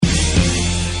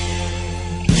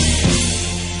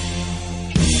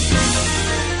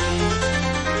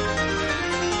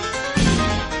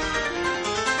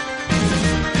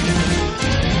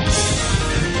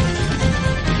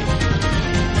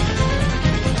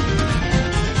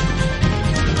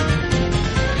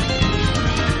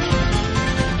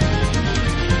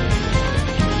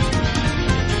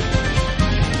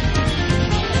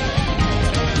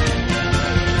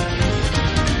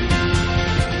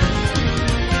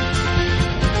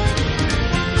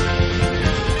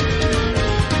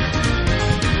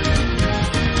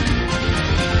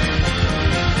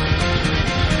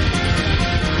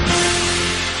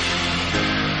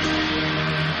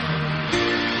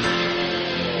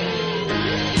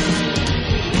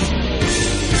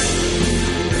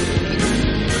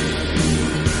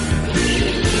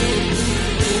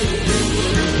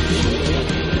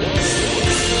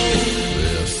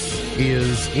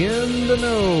the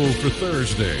Know for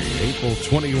Thursday, April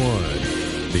 21,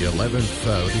 the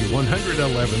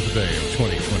 111th day of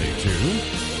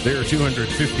 2022. There are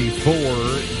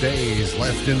 254 days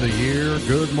left in the year.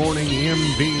 Good morning,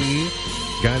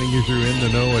 MB, guiding you through In the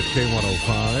Know at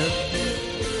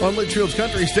K105. On Litchfield's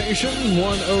Country Station,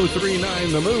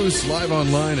 1039 The Moose, live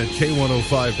online at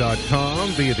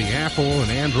K105.com via the Apple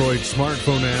and Android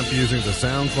smartphone app using the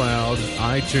SoundCloud,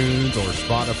 iTunes, or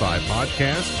Spotify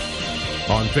podcast.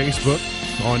 On Facebook,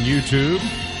 on YouTube,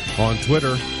 on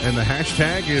Twitter, and the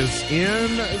hashtag is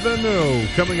In the Know.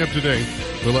 Coming up today,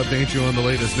 we'll update you on the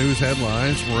latest news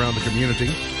headlines from around the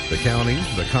community, the county,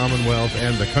 the Commonwealth,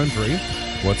 and the country.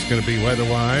 What's going to be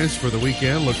weather-wise for the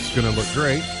weekend looks going to look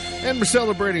great. And we're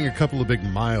celebrating a couple of big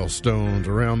milestones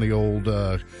around the old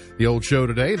show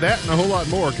today. That and a whole lot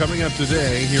more coming up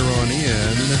today here on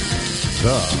In the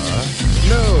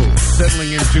Know.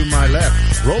 Settling into my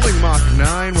left, rolling Mach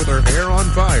 9 with her hair on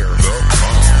fire.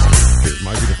 Here's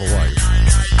my beautiful wife,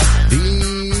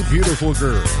 the beautiful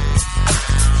girl.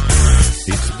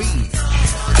 It's Beach.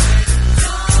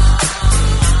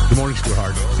 Good morning,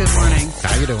 sweetheart. Good morning.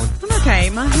 How you doing? I'm okay.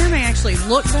 My hair may actually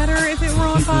look better if it were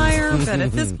on fire, but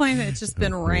at this point, it's just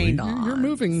been rained on. You're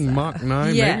moving Mach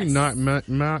 9, yes. Maybe not Mach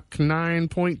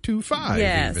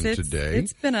 9.25 even today.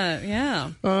 It's been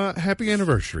happy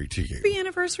anniversary to you. Happy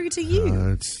anniversary to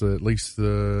you. It's at least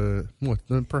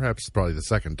perhaps probably the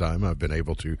second time I've been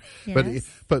able to. Yes.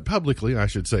 But publicly, I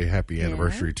should say happy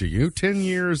anniversary to you. 10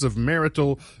 years of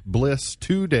marital bliss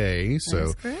today.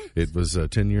 So it was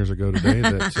 10 years ago today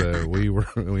that we were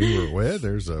wed.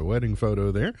 There's a wedding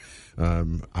photo there.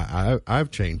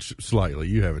 I've changed slightly.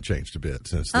 You haven't changed a bit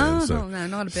since then. Oh, so no,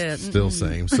 not a bit. Still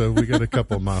same. So we got a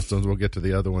couple of milestones. We'll get to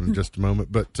the other one in just a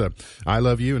moment. But I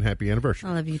love you and happy anniversary.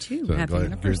 I love you too. So happy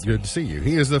anniversary. Good to see you.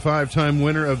 He is the 5-time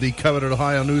winner of the coveted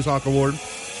Ohio Newshawk Award.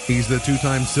 He's the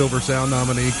 2-time Silver Sound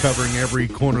nominee, covering every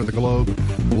corner of the globe.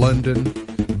 London,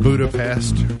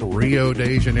 Budapest, Rio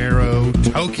de Janeiro,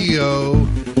 Tokyo,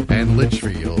 and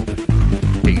Litchfield.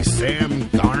 He's Sam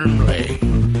Darnley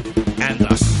and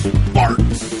the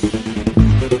Sparks.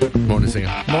 Morning,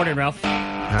 Sam. Morning, Ralph.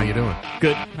 How you doing?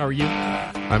 Good. How are you?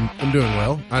 I'm doing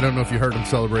well. I don't know if you heard him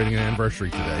celebrating an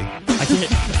anniversary today. I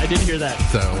did hear that.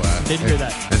 So did hear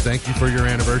that. And thank you for your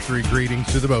anniversary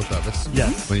greetings to the both of us.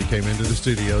 Yes. When you came into the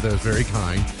studio, that was very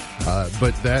kind.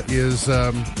 But that is,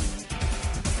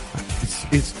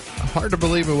 it's hard to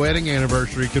believe a wedding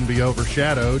anniversary can be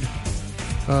overshadowed.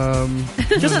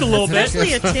 Just a little bit.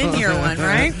 Especially a 10-year one,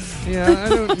 right?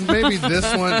 Yeah, maybe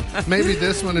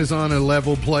this one is on a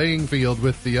level playing field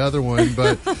with the other one,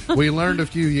 but we learned a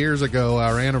few years ago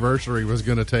our anniversary was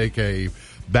going to take a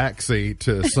backseat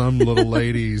to some little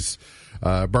lady's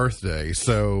birthday.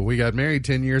 So we got married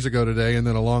 10 years ago today, and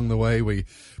then along the way we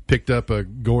picked up a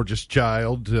gorgeous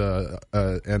child,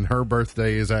 and her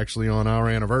birthday is actually on our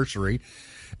anniversary.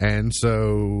 And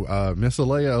so Miss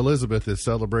Alea Elizabeth is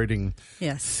celebrating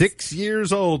 6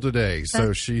 years old today.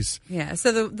 So she's... Yeah,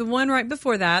 so the one right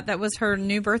before that was her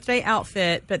new birthday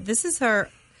outfit. But this is her,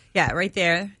 right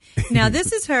there. Now,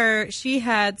 this is her. She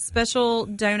had special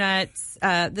donuts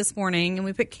this morning, and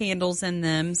we put candles in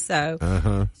them.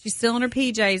 So she's still in her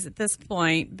PJs at this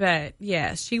point. But,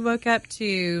 yeah, she woke up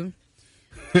to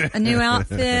a new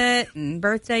outfit and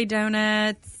birthday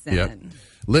donuts. And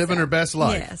living her best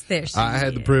life. Yes, there she I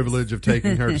had the privilege of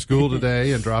taking her to school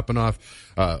today and dropping off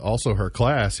also her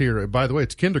class here. By the way,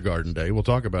 it's kindergarten day. We'll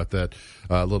talk about that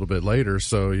a little bit later.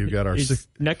 So you've got our...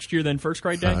 next year then first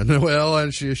grade day? Well,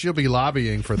 and she'll be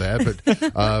lobbying for that, but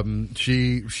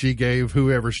she gave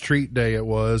whoever's treat day it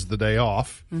was the day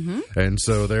off. Mm-hmm. And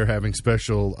so they're having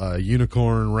special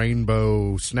unicorn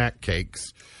rainbow snack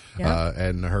cakes.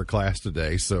 And her class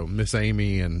today. So Miss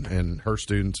Amy and her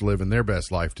students living their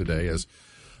best life today as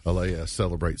Alea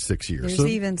celebrates 6 years. There's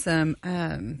even some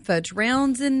fudge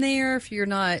rounds in there if you're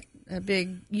not a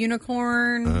big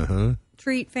unicorn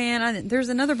treat fan. There's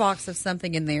another box of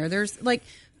something in there. There's like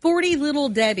 40 little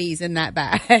Debbies in that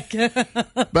bag.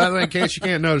 By the way, in case you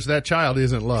can't notice, that child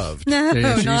isn't loved. No,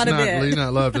 she's not a bit. She's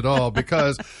not loved at all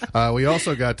because we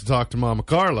also got to talk to Mama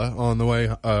Carla on the way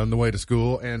to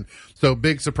school, and so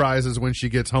big surprises when she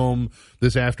gets home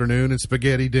this afternoon and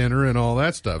spaghetti dinner and all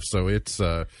that stuff. So it's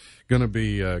gonna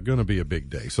be a big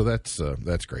day. So that's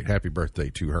great. Happy birthday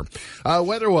to her.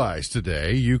 Weather-wise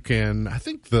today, I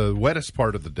think the wettest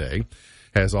part of the day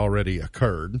has already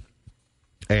occurred.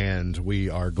 And we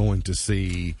are going to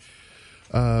see,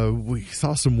 we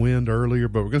saw some wind earlier,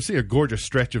 but we're going to see a gorgeous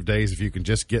stretch of days if you can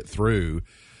just get through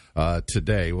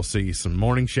today. We'll see some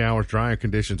morning showers, drier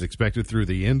conditions expected through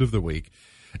the end of the week.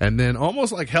 And then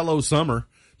almost like hello summer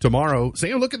tomorrow.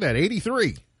 Sam, look at that,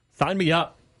 83. Sign me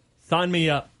up. Sign me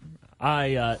up.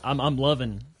 I'm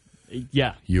loving.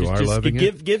 Yeah, you are loving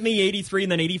it. Give me 83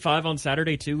 and then 85 on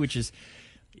Saturday too, which is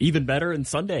even better. And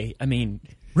Sunday, I mean,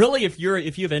 really, if you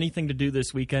have anything to do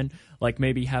this weekend, like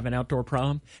maybe have an outdoor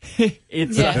prom,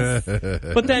 it's. Yes.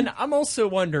 But then I'm also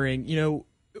wondering,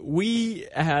 we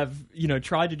have,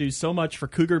 tried to do so much for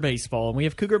Cougar baseball, and we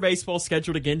have Cougar baseball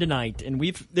scheduled again tonight, and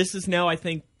this is now, I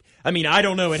think, I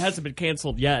don't know, it hasn't been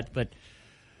canceled yet, but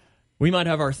we might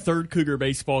have our third Cougar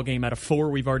baseball game out of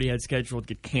 4 we've already had scheduled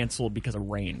get canceled because of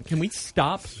rain. Can we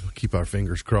stop? Keep our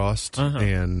fingers crossed,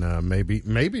 and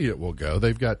maybe it will go.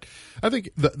 They've got, I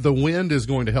think the wind is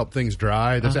going to help things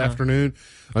dry this afternoon.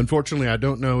 Unfortunately, I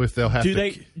don't know if they'll have do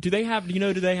they have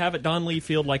at Don Lee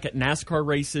Field, like at NASCAR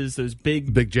races, those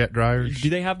big jet dryers?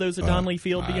 Do they have those at Don Lee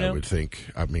Field? Do you know? I would think.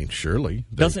 surely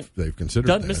they've considered.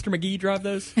 Doesn't that. Mr. McGee drive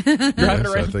those? Yes,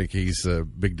 around? I think he's a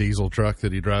big diesel truck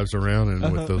that he drives around,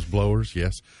 and with those blowers.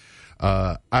 Yes.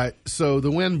 So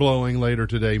the wind blowing later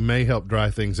today may help dry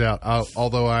things out.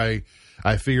 Although I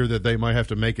fear that they might have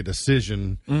to make a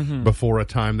decision before a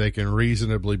time they can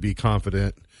reasonably be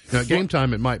confident. Now, at game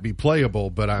time, it might be playable,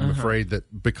 but I'm afraid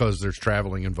that because there's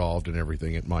traveling involved and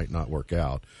everything, it might not work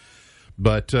out.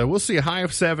 But we'll see a high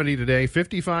of 70 today,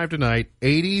 55 tonight,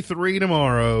 83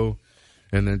 tomorrow,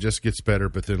 and then just gets better.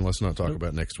 But then let's not talk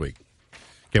about next week.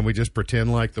 Can we just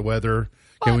pretend like the weather?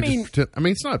 Just pretend?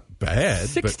 It's not bad.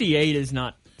 68 is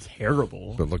not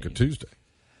terrible. But look at Tuesday.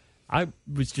 I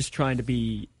was just trying to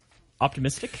be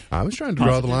optimistic. I was trying to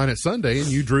draw the line at Sunday, and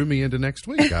you drew me into next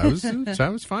week. I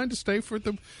was fine to stay for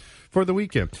the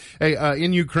weekend. Hey,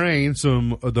 in Ukraine,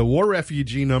 the war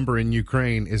refugee number in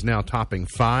Ukraine is now topping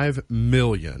 5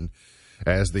 million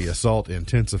as the assault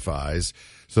intensifies.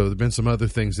 So there have been some other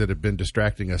things that have been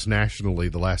distracting us nationally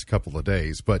the last couple of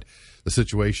days, but the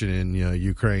situation in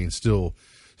Ukraine still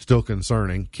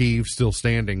concerning. Kyiv still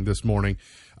standing this morning.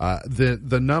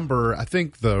 The number, I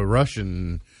think the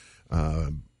Russian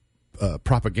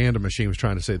propaganda machine was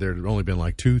trying to say there had only been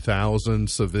like 2,000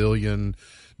 civilian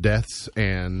deaths,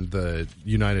 and the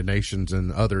United Nations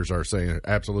and others are saying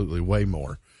absolutely way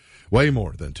more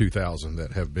than 2,000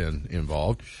 that have been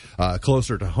involved.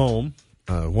 Closer to home,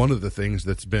 one of the things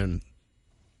that's been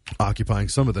occupying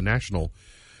some of the national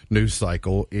news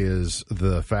cycle is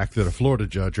the fact that a Florida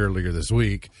judge earlier this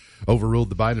week overruled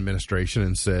the Biden administration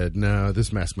and said, no,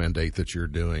 this mask mandate that you're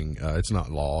doing, it's not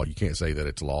law. You can't say that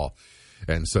it's law.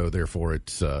 And so, therefore,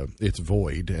 it's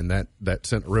void, and that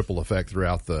sent a ripple effect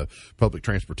throughout the public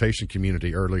transportation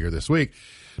community earlier this week.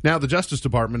 Now, the Justice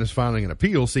Department is filing an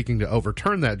appeal seeking to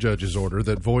overturn that judge's order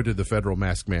that voided the federal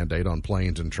mask mandate on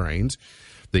planes and trains.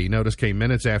 The notice came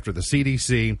minutes after the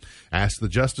CDC asked the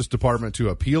Justice Department to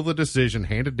appeal the decision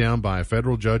handed down by a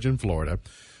federal judge in Florida.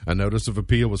 A notice of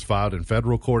appeal was filed in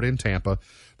federal court in Tampa.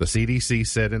 The CDC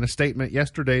said in a statement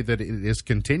yesterday that it is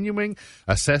continuing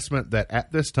assessment that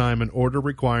at this time an order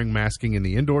requiring masking in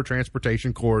the indoor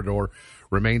transportation corridor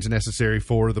remains necessary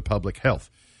for the public health.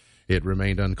 It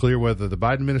remained unclear whether the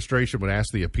Biden administration would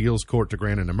ask the appeals court to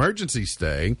grant an emergency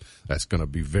stay. That's going to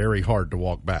be very hard to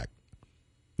walk back.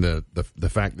 The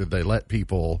fact that they let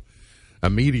people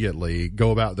immediately go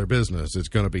about their business, it's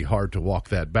going to be hard to walk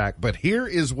that back. But here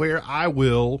is where I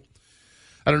don't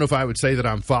know if I would say that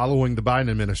I'm following the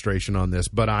Biden administration on this,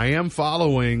 but I am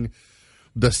following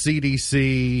the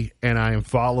CDC and I am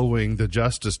following the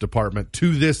Justice Department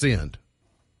to this end.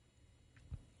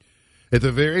 At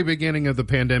the very beginning of the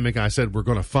pandemic, I said we're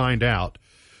going to find out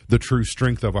the true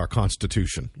strength of our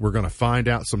Constitution. We're going to find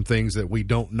out some things that we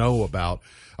don't know about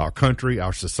our country,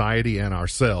 our society, and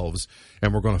ourselves,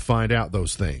 and we're going to find out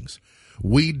those things.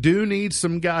 We do need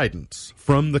some guidance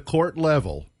from the court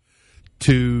level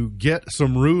to get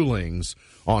some rulings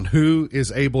on who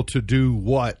is able to do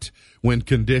what when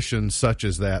conditions such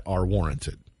as that are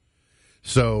warranted.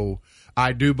 So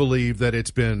I do believe that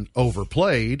it's been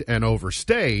overplayed and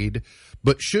overstayed,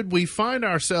 but should we find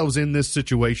ourselves in this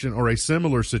situation or a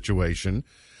similar situation,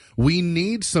 we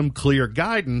need some clear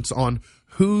guidance on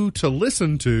who to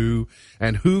listen to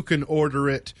and who can order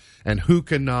it and who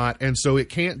cannot. And so it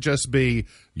can't just be,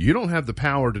 you don't have the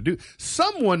power to do.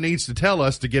 Someone needs to tell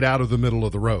us to get out of the middle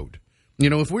of the road.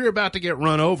 If we're about to get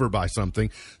run over by something,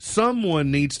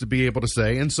 someone needs to be able to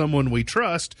say, and someone we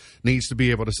trust needs to be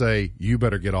able to say, you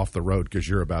better get off the road because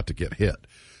you're about to get hit.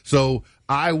 So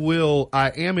I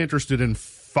am interested in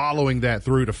following that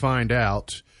through to find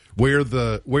out where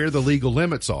the legal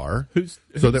limits are,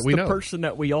 so that we know. Who's the person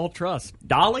that we all trust?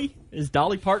 Dolly? Is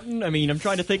Dolly Parton? I'm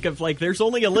trying to think of, there's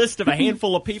only a list of a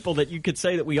handful of people that you could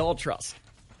say that we all trust.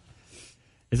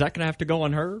 Is that going to have to go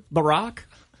on her? The Rock?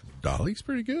 Dolly's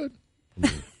pretty good.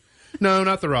 No,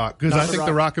 not The Rock, because I think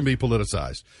The Rock can be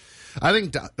politicized. I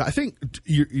think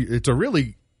it's a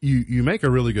really you make a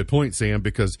really good point, Sam,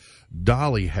 because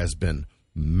Dolly has been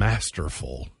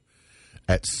masterful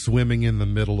at swimming in the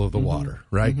middle of the water,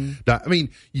 right? I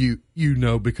mean, you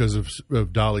know, because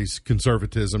of Dolly's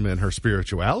conservatism and her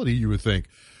spirituality, you would think,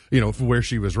 you know, from where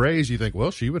she was raised, you think,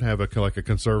 well, she would have a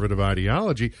conservative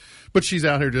ideology, but she's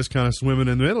out here just kind of swimming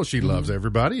in the middle. She loves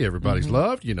everybody. Everybody's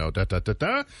loved, you know,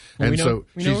 Well, and we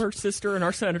know her sister and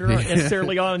our senator aren't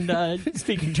necessarily on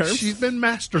speaking terms. She's been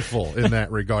masterful in that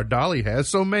regard. Dolly has,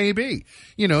 so maybe,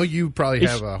 you know, you probably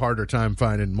have a harder time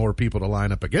finding more people to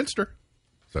line up against her.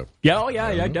 So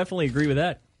I definitely agree with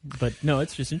that. But no,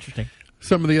 it's just interesting.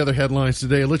 Some of the other headlines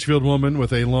today: a Litchfield woman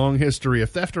with a long history of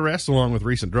theft arrests, along with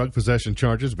recent drug possession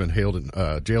charges, has been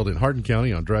jailed in Hardin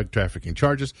County on drug trafficking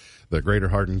charges. The Greater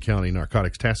Hardin County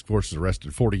Narcotics Task Force has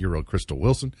arrested 40-year-old Crystal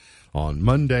Wilson on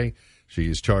Monday. She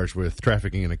is charged with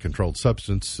trafficking in a controlled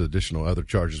substance. Additional other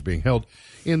charges being held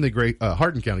in the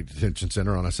Hardin County Detention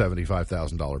Center on a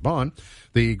 $75,000 bond.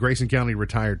 The Grayson County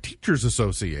Retired Teachers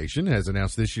Association has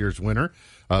announced this year's winner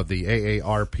of the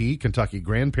AARP Kentucky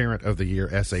Grandparent of the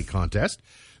Year essay contest.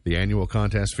 The annual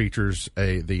contest features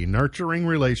the nurturing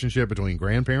relationship between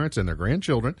grandparents and their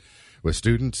grandchildren, with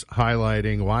students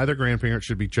highlighting why their grandparents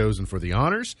should be chosen for the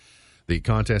honors. The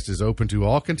contest is open to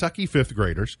all Kentucky fifth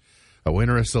graders. A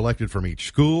winner is selected from each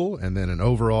school, and then an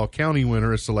overall county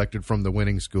winner is selected from the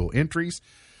winning school entries.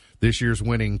 This year's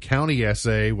winning county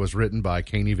essay was written by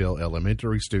Caneyville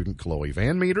Elementary student Chloe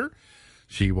Van Meter.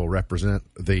 She will represent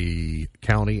the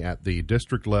county at the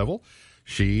district level.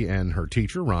 She and her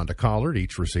teacher, Rhonda Collard,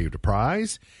 each received a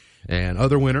prize. And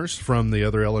other winners from the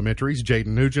other elementaries: Jaden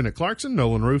Nugent at Clarkson,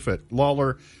 Nolan Roof at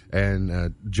Lawler,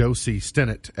 and Josie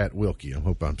Stennett at Wilkie. I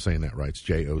hope I'm saying that right. It's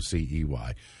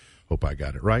Jocey. Hope I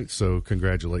got it right. So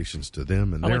congratulations to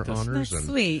them and their honors. That's and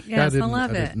sweet. Yes, I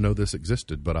love it. I didn't know this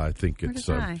existed, but I think it's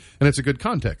and it's a good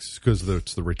context because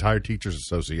it's the Retired Teachers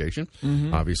Association.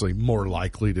 Obviously, more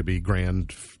likely to be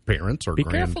grandparents or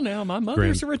careful now. My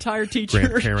mother's a retired teacher.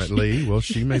 Grandparent Lee. Well,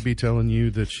 she may be telling you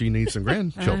that she needs some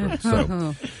grandchildren.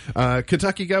 So,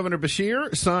 Kentucky Governor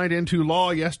Beshear signed into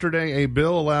law yesterday a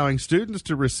bill allowing students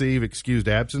to receive excused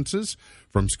absences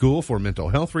from school for mental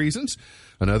health reasons.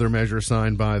 Another measure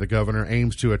signed by the governor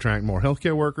aims to attract more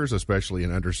healthcare workers, especially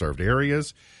in underserved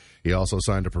areas. He also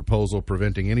signed a proposal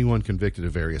preventing anyone convicted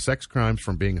of various sex crimes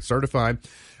from being certified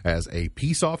as a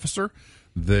peace officer.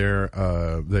 They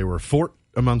were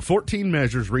among 14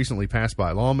 measures recently passed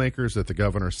by lawmakers that the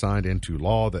governor signed into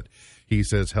law that he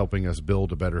says helping us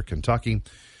build a better Kentucky.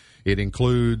 It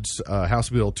includes House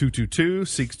Bill 222,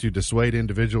 seeks to dissuade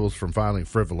individuals from filing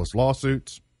frivolous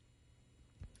lawsuits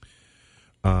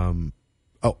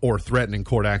or threatening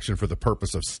court action for the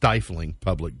purpose of stifling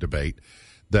public debate.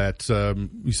 That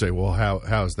you say, well, how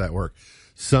does that work?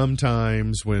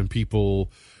 Sometimes when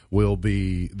people they'll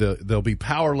be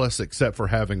powerless except for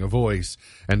having a voice,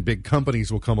 and big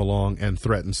companies will come along and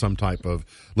threaten some type of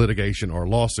litigation or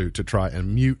lawsuit to try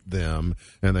and mute them,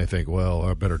 and they think, well,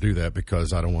 I better do that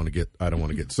because I don't want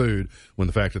to get sued, when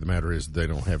the fact of the matter is they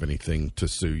don't have anything to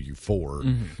sue you for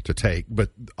to take. But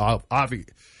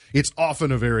it's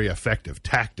often a very effective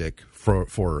tactic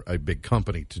for a big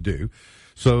company to do.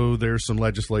 So there's some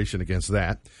legislation against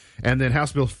that. And then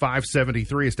House Bill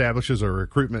 573 establishes a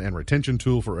recruitment and retention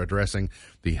tool for addressing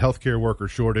the healthcare worker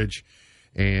shortage.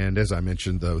 And as I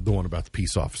mentioned, the one about the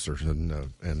peace officers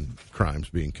and crimes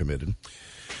being committed.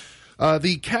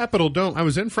 The Capitol Dome. I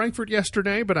was in Frankfort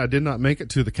yesterday, but I did not make it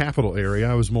to the Capitol area.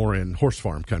 I was more in horse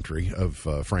farm country of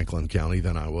Franklin County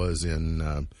than I was in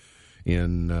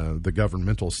the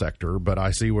governmental sector. But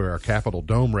I see where our Capitol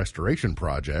Dome restoration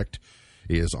project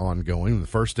is ongoing. The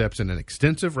first steps in an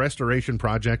extensive restoration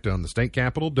project on the state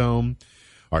Capitol Dome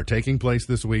are taking place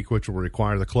this week, which will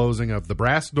require the closing of the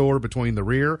brass door between the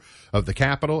rear of the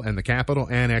Capitol and the Capitol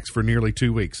Annex for nearly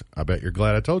 2 weeks. I bet you're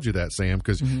glad I told you that, Sam,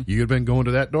 because you had been going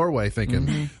to that doorway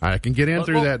thinking, I can get in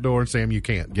through that door, and Sam, you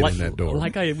can't get in that door.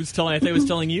 Like I was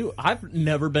telling you, I've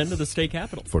never been to the state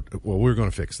Capitol. Well, we're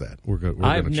going to fix that. We're going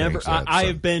to change that. I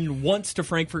have been once to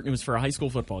Frankfort, and it was for a high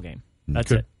school football game.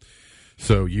 That's it.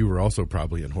 So you were also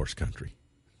probably in horse country.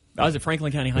 I was at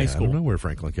Franklin County High School. I don't know where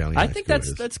Franklin County High School is. I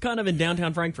think that's kind of in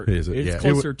downtown Frankfort. Is it? It's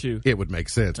closer to. It would make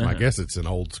sense. My guess it's an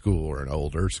old school or an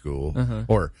older school.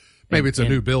 Or maybe it's a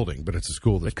new building, but it's a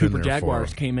school that's been there for a long time. The Cooper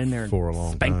Jaguars came in there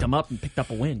and spanked them up and picked up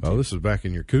a win. Oh, this was back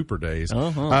in your Cooper days.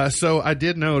 So I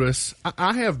did notice,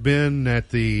 I have been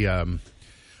at the...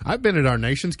 I've been at our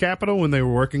nation's capital when they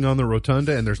were working on the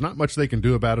rotunda, and there's not much they can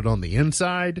do about it on the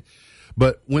inside.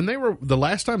 But when the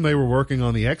last time they were working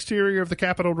on the exterior of the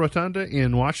Capitol Rotunda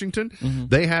in Washington,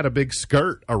 they had a big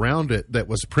skirt around it that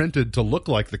was printed to look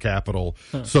like the Capitol,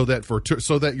 so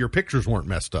that your pictures weren't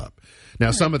messed up.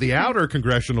 Now, some of the outer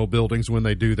congressional buildings, when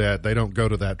they do that, they don't go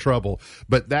to that trouble.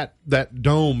 But that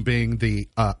dome being the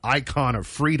icon of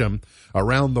freedom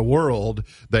around the world,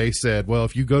 they said, well,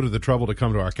 if you go to the trouble to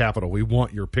come to our Capitol, we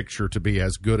want your picture to be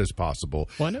as good as possible.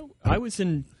 Well, I know I was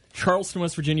in Charleston,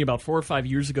 West Virginia about 4 or 5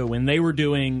 years ago when they were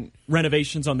doing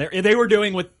renovations on there. They were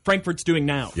doing what Frankfurt's doing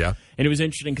now. Yeah. And it was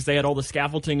interesting because they had all the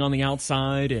scaffolding on the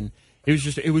outside, and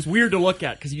it was weird to look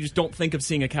at because you just don't think of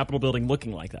seeing a Capitol building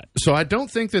looking like that. So I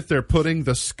don't think that they're putting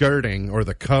the skirting or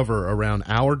the cover around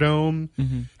our dome.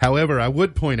 However, I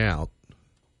would point out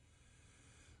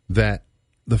that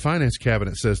the Finance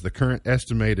Cabinet says the current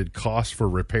estimated cost for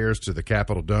repairs to the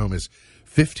Capitol Dome is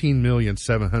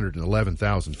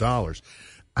 $15,711,000.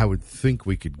 I would think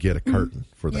we could get a curtain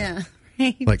for that. Yeah.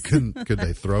 Right. Like, could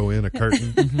they throw in a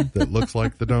curtain that looks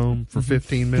like the dome for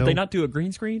 $15 million? Did they not do a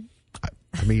green screen?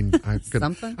 I mean,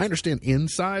 Something? I understand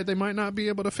inside they might not be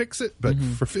able to fix it, but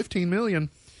for $15 million,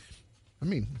 I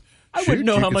mean, I wouldn't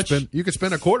know how much you could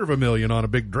spend $250,000 on a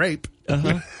big drape.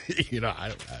 I'm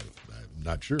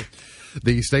not sure.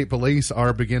 The state police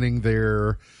are beginning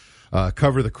their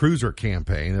Cover the Cruiser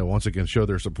campaign. They'll once again show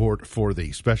their support for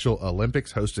the Special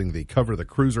Olympics, hosting the Cover the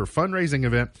Cruiser fundraising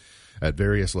event at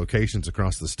various locations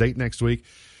across the state next week.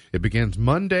 It begins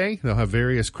Monday. They'll have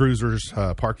various cruisers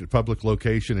parked at public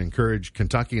location, encourage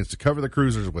Kentuckians to cover the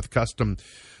cruisers with custom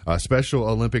Special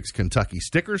Olympics Kentucky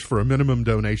stickers for a minimum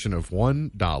donation of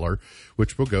 $1,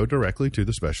 which will go directly to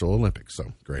the Special Olympics.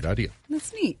 So, great idea.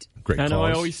 That's neat. Great I know. cause.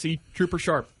 I always see Trooper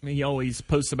Sharp. He always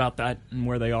posts about that and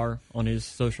where they are on his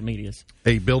social medias.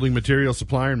 A building material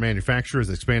supplier and manufacturer is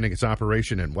expanding its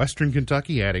operation in Western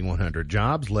Kentucky, adding 100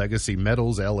 jobs. Legacy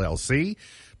Metals, LLC,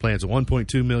 plans a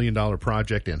 $1.2 million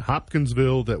project in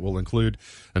Hopkinsville that will include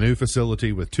a new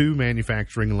facility with 2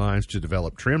 manufacturing lines to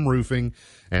develop trim roofing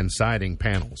and siding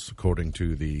panels, according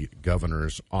to the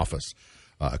governor's office.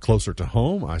 Closer to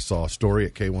home, I saw a story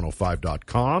at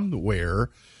K105.com where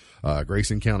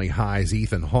Grayson County High's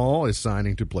Ethan Hall is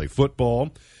signing to play football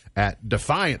at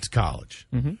Defiance College.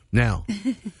 Now,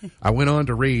 I went on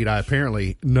to read, I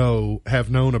apparently have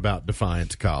known about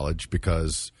Defiance College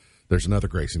because there's another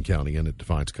Grayson County in at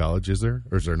Defiance College, is there?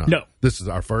 Or is there not? No. This is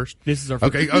our first? This is our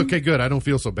first. Okay, good. I don't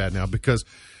feel so bad now because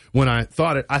when I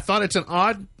thought it's an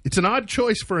odd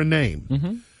choice for a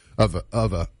name of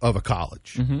a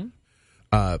college.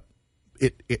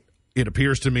 It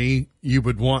appears to me you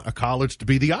would want a college to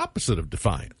be the opposite of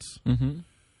Defiance,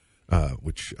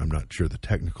 which I'm not sure the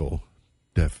technical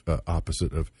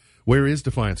opposite of. Where is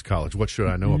Defiance College? What should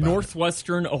I know about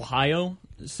Northwestern Ohio.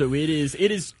 So it is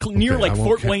near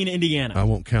Fort Wayne, Indiana. I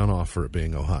won't count off for it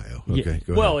being Ohio. Okay, Yeah.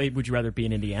 go Well, ahead. Would you rather be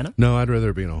in Indiana? No, I'd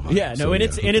rather be in Ohio. Yeah, no, So,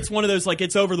 it's one of those, like,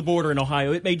 it's over the border in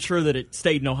Ohio. It made sure that it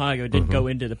stayed in Ohio. It didn't go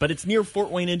into it. But it's near Fort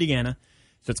Wayne, Indiana.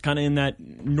 So it's kind of in that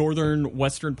northern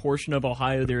western portion of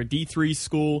Ohio. They're a D3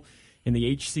 school in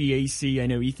the HCAC. I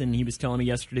know Ethan, he was telling me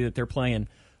yesterday that they're playing.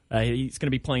 He's going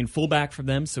to be playing fullback for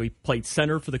them. So he played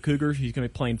center for the Cougars. He's going to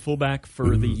be playing fullback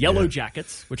for the Yellow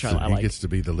Jackets, which I like. He gets to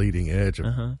be the leading edge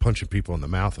of punching people in the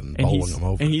mouth and bowling them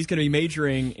over. And he's going to be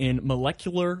majoring in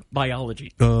molecular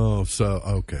biology. Oh, so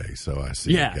okay, so I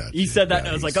see. Yeah, Gotcha. he said that, and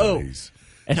I was like, oh.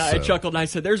 And I So- chuckled, and I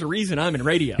said, there's a reason I'm in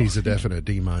radio. He's a definite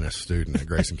D- student at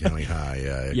Grayson County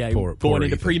High. Yeah, poor going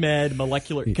into Ethan. pre-med,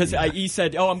 molecular. Because he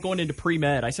said, I'm going into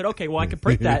pre-med. I said, okay, well, I can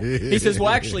print that. He says, well,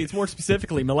 actually, it's more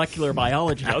specifically molecular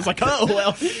biology. I was like, oh,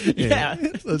 well, yeah.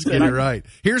 Let's get it right.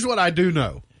 Here's what I do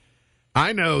know.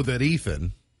 I know that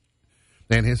Ethan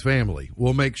and his family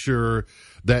will make sure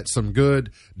that some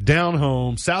good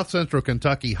down-home South Central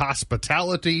Kentucky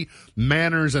hospitality,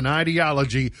 manners, and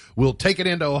ideology will take it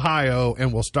into Ohio,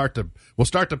 and we'll start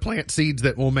to plant seeds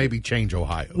that will maybe change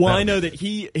Ohio. Well, I know that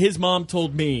his mom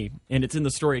told me, and it's in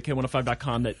the story at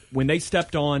K105.com, that when they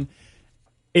stepped on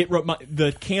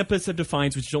the campus of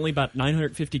Defiance, which is only about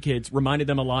 950 kids, reminded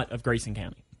them a lot of Grayson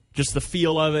County. Just the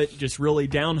feel of it, just really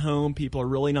down home. People are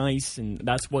really nice, and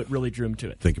that's what really drew them to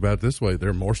it. Think about it this way. There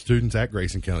are more students at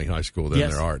Grayson County High School than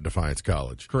Yes. there are at Defiance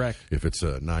College. Correct. If it's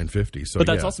 950. So, But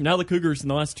that's yeah. awesome. Now the Cougars in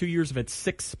the last 2 years have had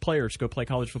 6 players go play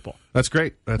college football. That's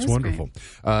great. That's wonderful.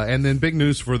 And then big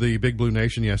news for the Big Blue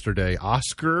Nation yesterday.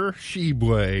 Oscar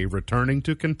Tshiebwe returning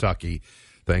to Kentucky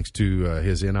thanks to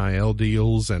his NIL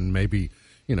deals, and maybe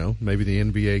the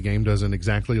NBA game doesn't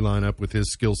exactly line up with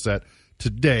his skill set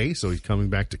today, so he's coming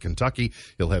back to Kentucky.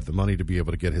 He'll have the money to be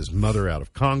able to get his mother out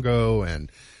of Congo, and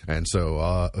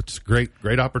so it's a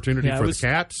great opportunity for the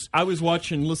Cats. I was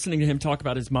listening to him talk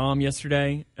about his mom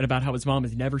yesterday, and about how his mom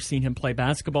has never seen him play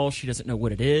basketball. She doesn't know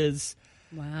what it is.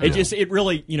 Wow. It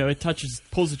really, it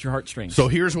pulls at your heartstrings. So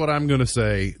here's what I'm going to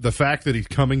say. The fact that he's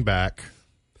coming back,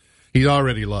 he's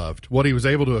already loved. What he was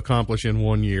able to accomplish in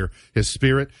 1 year, his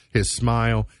spirit, his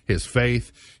smile, his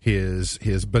faith, his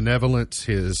benevolence,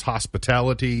 his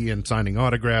hospitality and signing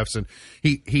autographs. And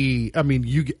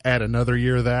you add another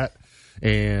year of that,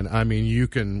 and you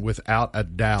can, without a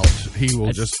doubt, he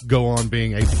will just go on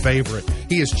being a favorite.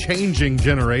 He is changing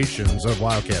generations of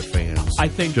Wildcat fans, I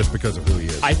think, just because of who he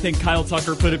is. I think Kyle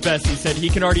Tucker put it best. He said he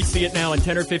can already see it now. In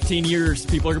 10 or 15 years,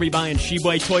 people are going to be buying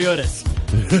Shibwe Toyotas.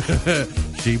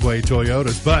 Shibwe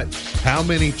Toyotas. But how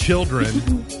many children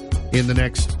in the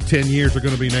next 10 years are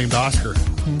going to be named Oscar?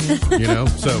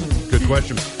 So good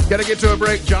question. Got to get to a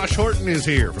break. Josh Horton is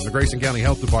here from the Grayson County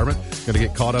Health Department. Going to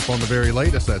get caught up on the very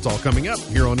latest. That's all coming up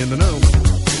here on In the Know.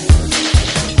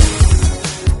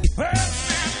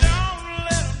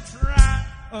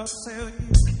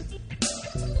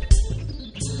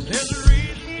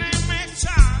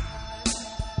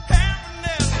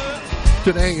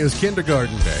 Today is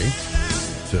kindergarten day,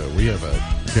 so we have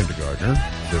a kindergartner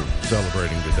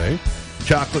celebrating today.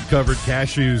 Chocolate-covered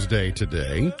cashews day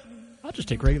today. I'll just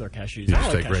take regular cashews. You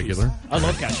just take regular? I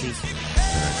love cashews.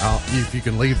 If you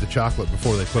can leave the chocolate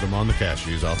before they put them on the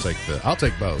cashews, I'll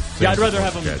take both. Yeah, I'd rather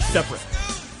have them separate.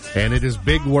 And it is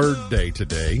Big Word Day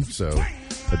today, so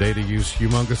a day to use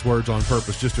humongous words on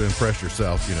purpose just to impress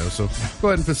yourself, So go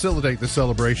ahead and facilitate the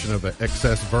celebration of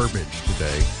excess verbiage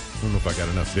today. I don't know if I got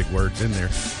enough big words in there.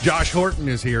 Josh Horton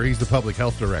is here. He's the Public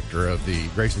Health Director of the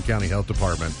Grayson County Health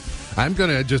Department. I'm going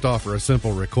to just offer a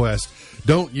simple request.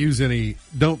 Don't use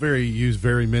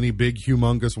very many big,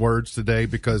 humongous words today,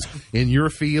 because in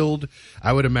your field,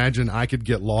 I would imagine I could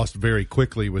get lost very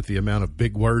quickly with the amount of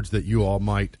big words that you all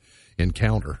might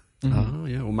encounter. Oh,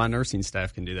 yeah. Well, my nursing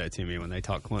staff can do that to me when they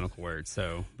talk clinical words.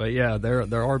 So, but yeah,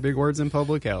 there are big words in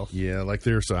public health. Yeah, like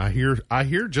I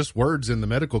hear just words in the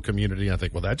medical community. I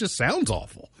think, well, that just sounds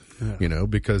awful,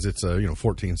 because it's a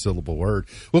 14 syllable word.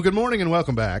 Well, good morning and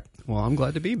welcome back. Well, I'm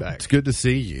glad to be back. It's good to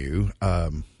see you.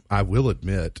 I will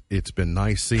admit it's been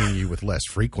nice seeing you with less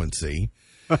frequency.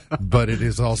 But it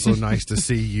is also nice to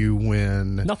see you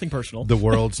when nothing personal. The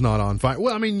world's not on fire.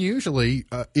 Well, usually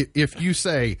if you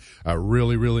say, I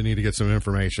really, really need to get some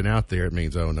information out there, it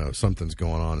means, oh, no, something's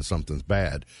going on and something's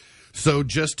bad. So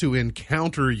just to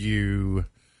encounter you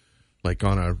like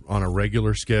on a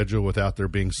regular schedule without there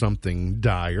being something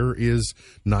dire is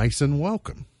nice and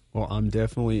welcome. Well, I'm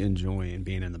definitely enjoying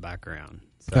being in the background.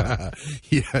 So.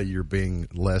 Yeah, you're being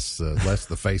less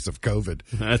the face of COVID.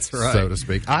 That's right, so to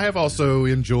speak. I have also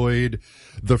enjoyed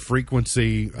the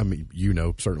frequency.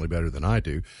 Certainly better than I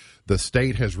do. The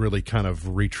state has really kind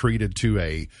of retreated to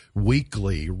a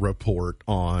weekly report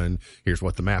on here's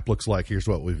what the map looks like, here's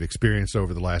what we've experienced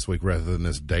over the last week, rather than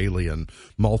this daily and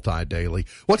multi-daily.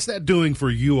 What's that doing for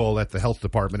you all at the health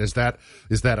department? Is that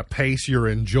a pace you're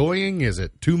enjoying? Is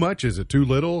it too much? Is it too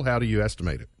little? How do you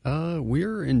estimate it?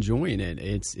 We're enjoying it.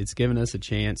 It's given us a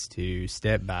chance to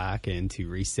step back and to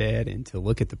reset and to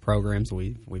look at the programs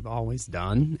we've always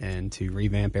done and to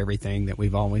revamp everything that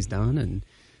we've always done. And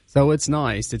so it's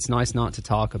nice. It's nice not to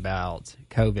talk about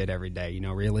COVID every day.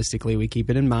 Realistically, we keep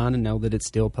it in mind and know that it's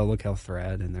still a public health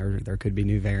threat, and there could be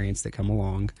new variants that come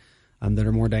along that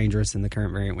are more dangerous than the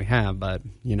current variant we have. But,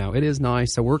 it is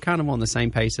nice. So we're kind of on the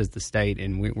same pace as the state,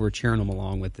 and we're cheering them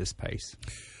along with this pace.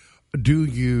 Do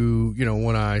you,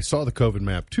 when I saw the COVID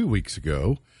map 2 weeks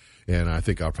ago, and I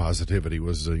think our positivity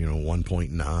was,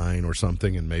 1.9 or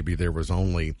something, and maybe there was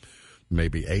only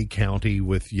maybe a county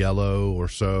with yellow or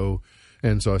so.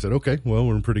 And so I said, okay, well,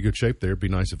 we're in pretty good shape there. It'd be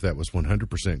nice if that was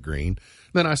 100% green.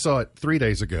 Then I saw it 3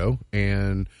 days ago,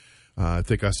 and I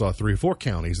think I saw 3 or 4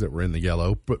 counties that were in the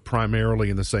yellow, but primarily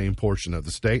in the same portion of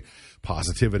the state.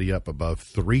 Positivity up above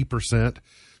 3%.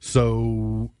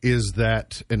 So is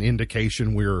that an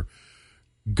indication we're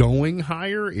going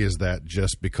higher? Is that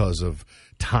just because of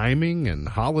timing and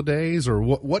holidays? Or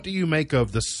what do you make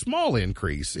of the small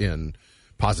increase in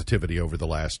positivity over the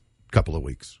last couple of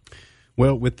weeks?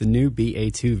 Well, with the new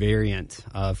BA2 variant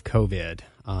of COVID,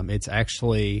 it's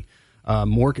actually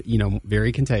more,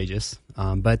 very contagious,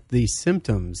 but the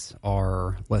symptoms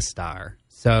are less dire.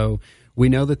 So we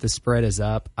know that the spread is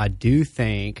up. I do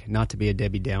think, not to be a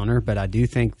Debbie Downer, but I do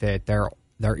think that there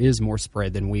is more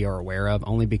spread than we are aware of,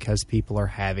 only because people are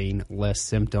having less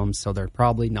symptoms, so they're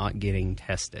probably not getting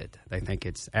tested. They think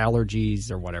it's allergies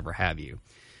or whatever have you.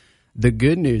 The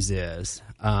good news is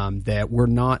that we're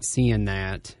not seeing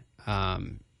that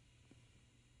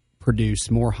produce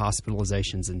more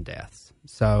hospitalizations and deaths.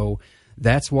 So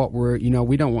that's what we're,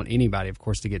 we don't want anybody, of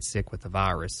course, to get sick with the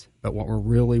virus. But what we're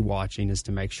really watching is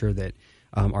to make sure that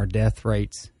our death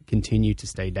rates continue to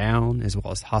stay down, as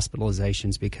well as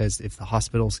hospitalizations, because if the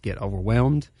hospitals get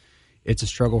overwhelmed, it's a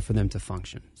struggle for them to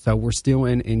function. So we're still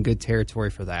in good territory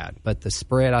for that. But the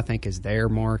spread, I think, is there,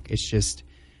 Mark. It's just,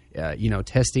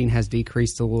 testing has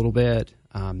decreased a little bit.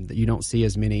 You don't see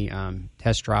as many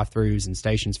test drive-thrus and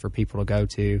stations for people to go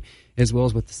to, as well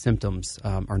as with the symptoms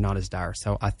are not as dire.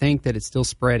 So I think that it's still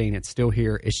spreading. It's still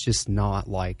here. It's just not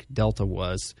like Delta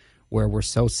was, where we're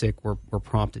so sick we're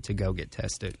prompted to go get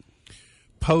tested.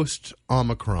 Post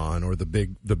Omicron, or the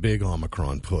big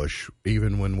Omicron push,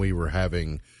 even when we were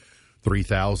having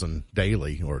 3,000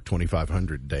 daily or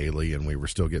 2,500 daily, and we were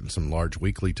still getting some large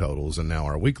weekly totals, and now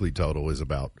our weekly total is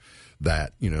about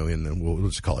that, we'll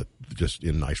just call it, just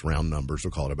in nice round numbers,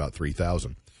 we'll call it about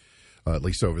 3,000, at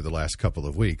least over the last couple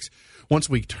of weeks. Once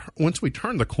we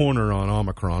turn the corner on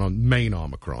Omicron, on main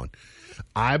Omicron,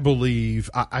 I believe,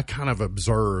 I kind of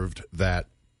observed that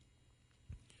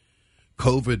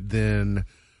COVID then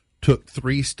took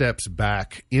 3 steps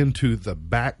back into the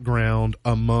background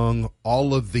among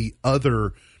all of the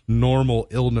other normal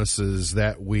illnesses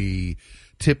that we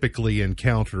typically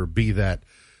encounter, be that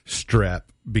strep,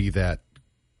 be that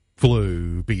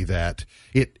flu, be that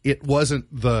it wasn't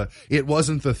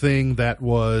the thing that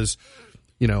was,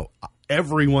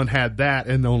 everyone had that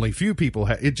and only few people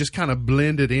had. It just kind of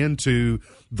blended into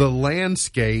the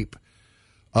landscape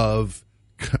of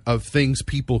things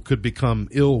people could become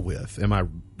ill with. Am I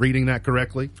reading that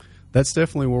correctly? That's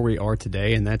definitely where we are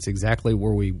today, and that's exactly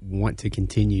where we want to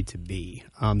continue to be.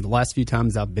 The last few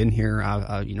times I've been here,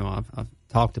 I've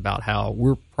talked about how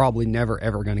we're probably never,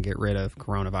 ever going to get rid of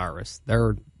coronavirus. There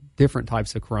are different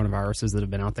types of coronaviruses that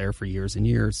have been out there for years and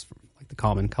years, like the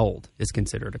common cold is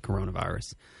considered a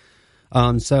coronavirus.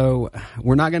 So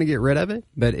we're not going to get rid of it,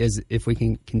 but if we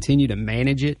can continue to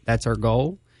manage it, that's our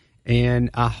goal. And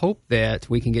I hope that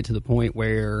we can get to the point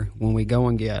where when we go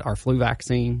and get our flu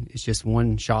vaccine, it's just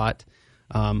one shot.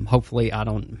 Hopefully,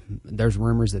 there's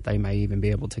rumors that they may even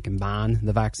be able to combine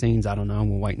the vaccines. I don't know.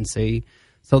 We'll wait and see,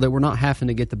 so that we're not having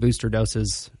to get the booster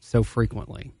doses so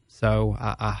frequently. So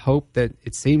I hope that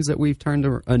it seems that we've turned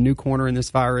a new corner in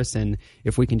this virus, and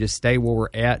if we can just stay where we're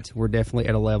at, we're definitely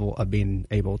at a level of being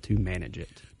able to manage it.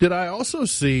 Did I also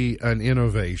see an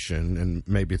innovation, and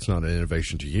maybe it's not an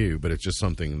innovation to you, but it's just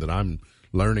something that I'm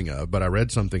learning of, but I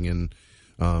read something in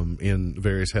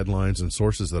various headlines and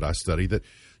sources that I study that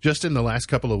just in the last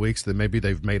couple of weeks that maybe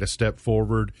they've made a step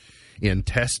forward in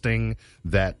testing,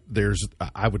 that there's,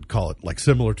 I would call it like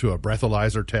similar to a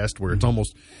breathalyzer test, where it's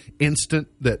almost instant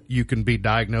that you can be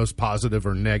diagnosed positive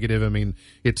or negative. I mean,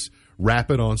 it's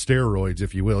rapid on steroids,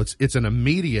 if you will. It's an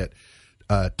immediate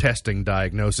testing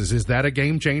diagnosis. Is that a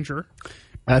game changer?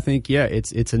 I think, yeah,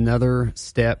 it's another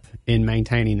step in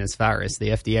maintaining this virus. The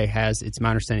FDA has, it's my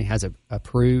understanding, has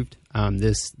approved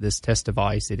this test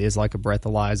device. It is like a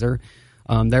breathalyzer.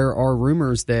 There are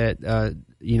rumors that,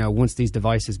 once these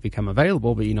devices become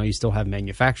available, but, you still have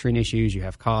manufacturing issues, you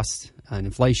have costs and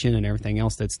inflation and everything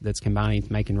else that's combining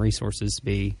to making resources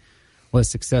be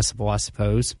less accessible, I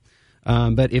suppose.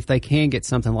 But if they can get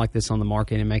something like this on the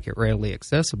market and make it readily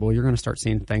accessible, you're going to start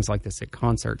seeing things like this at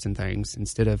concerts and things.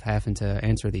 Instead of having to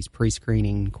answer these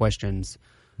pre-screening questions,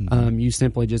 you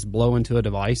simply just blow into a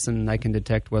device and they can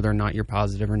detect whether or not you're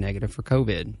positive or negative for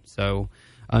COVID. So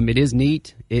it is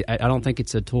neat. I don't think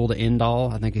it's a tool to end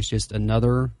all. I think it's just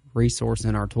another resource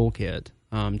in our toolkit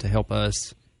to help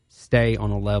us stay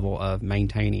on a level of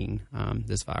maintaining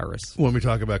this virus. When we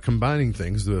talk about combining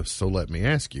things, so let me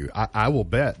ask you, I will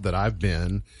bet that I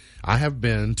have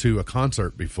been to a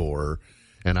concert before,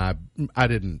 and I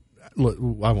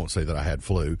won't say that I had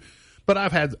flu, but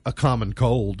I've had a common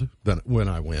cold when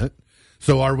I went.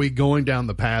 So are we going down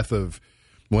the path of,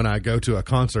 when I go to a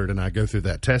concert and I go through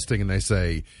that testing and they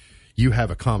say, you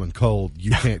have a common cold,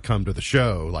 you can't come to the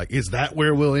show, like, is that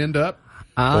where we'll end up?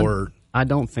 Or I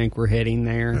don't think we're heading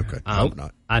there. Okay, I hope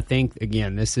not. I think,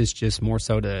 again, this is just more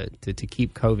so to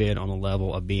keep COVID on a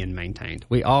level of being maintained.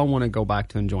 We all want to go back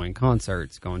to enjoying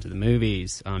concerts, going to the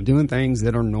movies, doing things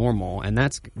that are normal, and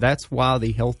that's why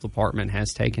the health department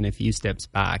has taken a few steps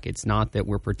back. It's not that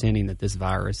we're pretending that this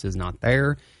virus is not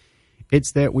there.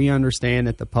 It's that we understand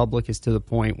that the public is to the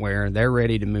point where they're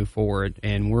ready to move forward,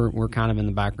 and we're kind of in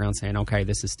the background saying, okay,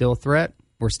 this is still a threat.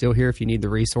 We're still here if you need the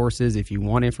resources. If you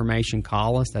want information,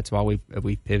 call us. That's why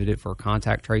we've pivoted for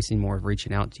contact tracing, more of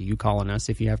reaching out to you, calling us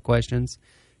if you have questions.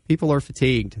 People are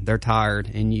fatigued. They're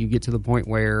tired. And you get to the point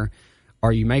where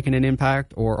are you making an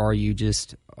impact, or are you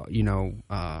just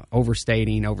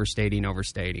overstating?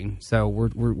 So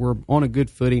we're on a good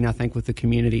footing, I think, with the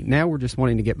community. Now we're just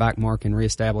wanting to get back, Mark, and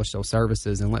reestablish those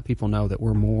services and let people know that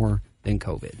we're more than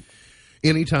COVID.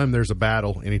 Anytime there's a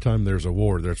battle, anytime there's a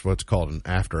war, there's what's called an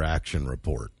after-action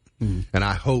report. Mm-hmm. And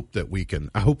I hope that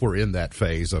I hope we're in that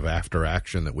phase of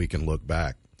after-action that we can look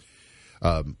back.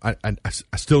 I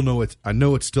still know I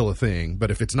know it's still a thing,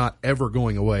 but if it's not ever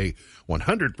going away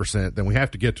 100%, then we have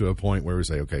to get to a point where we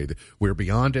say, okay, we're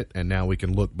beyond it, and now we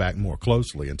can look back more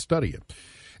closely and study it.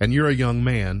 And you're a young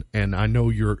man, and I know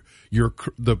your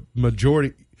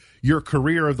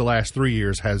career of the last 3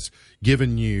 years has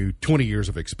given you 20 years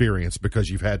of experience because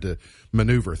you've had to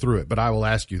maneuver through it. But I will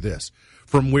ask you this.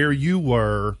 From where you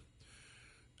were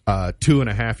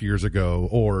 2.5 years ago,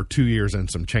 or 2 years and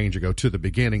some change ago, to the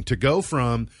beginning, to go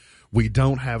from we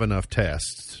don't have enough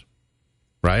tests,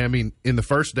 right? I mean, in the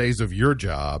first days of your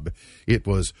job, it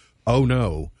was, oh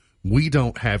no, we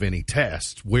don't have any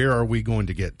tests. Where are we going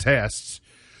to get tests?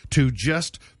 To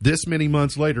just this many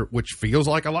months later, which feels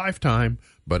like a lifetime,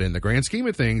 but in the grand scheme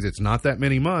of things, it's not that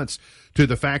many months, to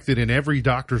the fact that in every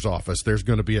doctor's office, there's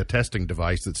going to be a testing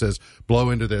device that says, blow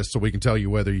into this so we can tell you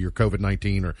whether you're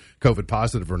COVID-19 or COVID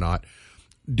positive or not.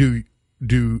 Do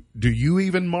you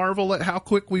even marvel at how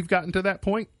quick we've gotten to that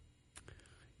point?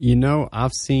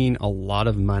 I've seen a lot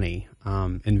of money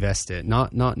invested,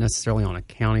 not necessarily on a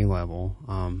county level.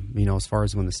 As far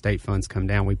as when the state funds come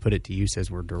down, we put it to use as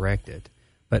we're directed.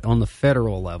 But on the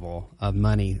federal level of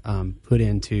money put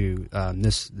into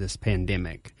this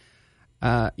pandemic,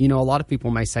 a lot of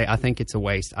people may say, I think it's a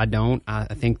waste. I don't.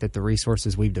 I think that the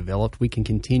resources we've developed, we can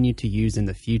continue to use in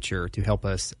the future to help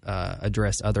us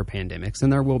address other pandemics.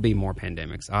 And there will be more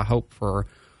pandemics. I hope for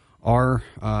our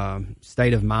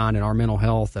state of mind and our mental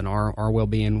health and our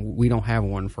well-being, we don't have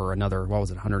one for another,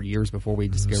 100 years before we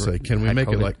discover. Can we make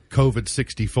COVID. It like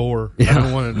COVID-64? Yeah. I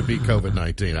don't want it to be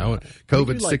COVID-19. I want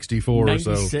COVID-64 or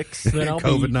so. 96, then I'll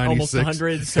be almost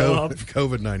 100. So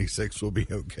COVID-96 will be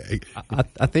okay.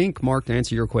 I think, Mark, to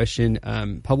answer your question,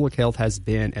 public health has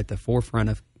been at the forefront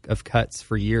of cuts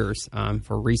for years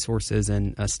for resources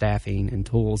and staffing and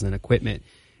tools and equipment.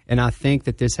 And I think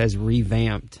that this has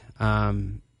revamped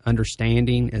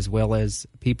understanding as well as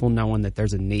people knowing that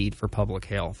there's a need for public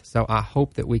health. So I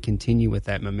hope that we continue with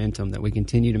that momentum, that we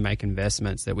continue to make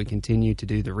investments, that we continue to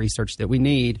do the research that we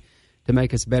need to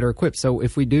make us better equipped. So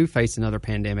if we do face another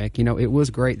pandemic, it was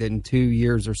great that in 2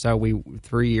 years or so,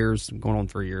 3 years, going on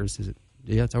 3 years,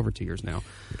 it's over 2 years now,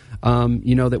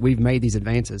 that we've made these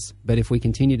advances. But if we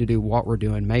continue to do what we're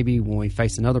doing, maybe when we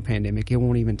face another pandemic, it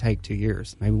won't even take 2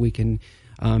 years. Maybe we can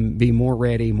be more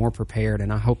ready, more prepared,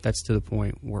 and I hope that's to the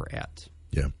point we're at.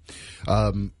 Yeah.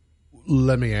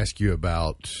 Let me ask you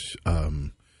about,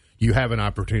 you have an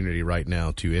opportunity right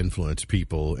now to influence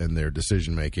people in their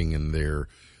decision-making and their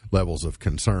levels of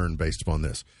concern based upon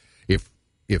this.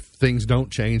 If things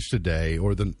don't change today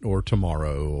or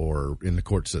tomorrow or in the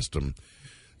court system,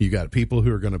 you got people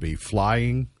who are going to be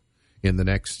flying in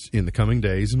the coming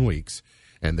days and weeks,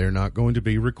 and they're not going to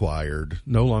be required.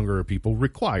 No longer are people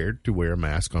required to wear a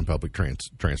mask on public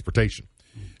transportation,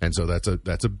 and so that's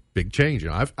a big change.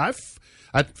 I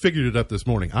figured it up this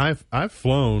morning. I've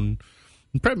flown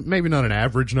maybe not an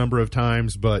average number of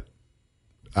times, but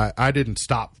I didn't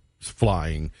stop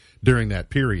flying during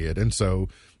that period, and so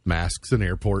masks in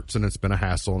airports, and it's been a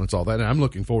hassle, and it's all that. And I'm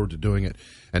looking forward to doing it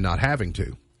and not having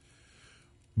to.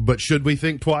 But should we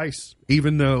think twice,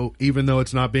 even though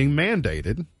it's not being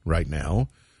mandated right now?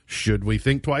 Should we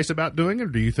think twice about doing it, or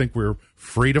do you think we're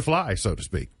free to fly, so to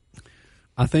speak?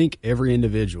 I think every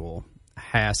individual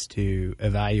has to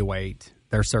evaluate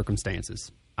their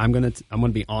circumstances. I'm going to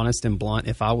be honest and blunt.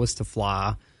 If I was to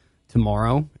fly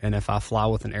tomorrow, and if I fly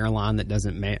with an airline that does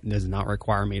not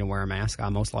require me to wear a mask, I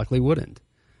most likely wouldn't.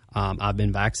 I've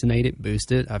been vaccinated,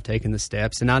 boosted. I've taken the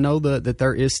steps, and I know that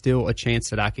there is still a chance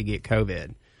that I could get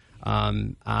COVID.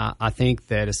 I think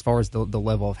that as far as the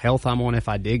level of health I'm on, if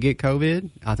I did get COVID,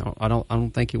 I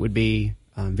don't think it would be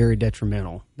very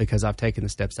detrimental because I've taken the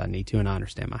steps I need to, and I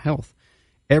understand my health.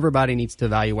 Everybody needs to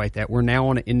evaluate that. We're now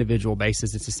on an individual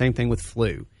basis. It's the same thing with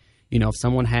flu. If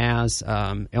someone has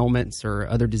ailments or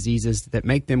other diseases that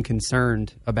make them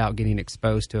concerned about getting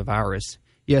exposed to a virus,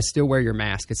 yes, still wear your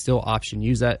mask. It's still an option.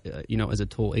 Use that, as a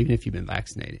tool, even if you've been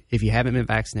vaccinated. If you haven't been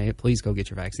vaccinated, please go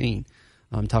get your vaccine.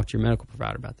 Talk to your medical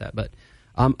provider about that. But,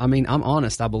 I'm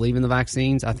honest. I believe in the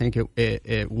vaccines. I think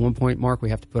at one point, Mark, we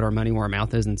have to put our money where our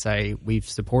mouth is and say we've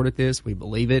supported this, we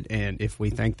believe it, and if we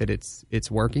think that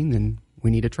it's working, then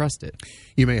we need to trust it.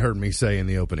 You may have heard me say in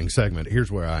the opening segment,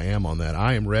 here's where I am on that.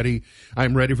 I am ready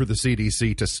for the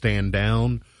CDC to stand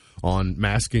down on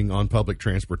masking on public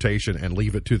transportation and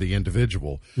leave it to the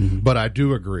individual. But I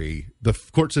do agree the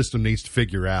court system needs to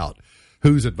figure out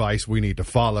whose advice we need to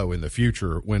follow in the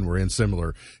future when we're in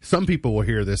similar. Some people will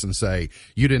hear this and say,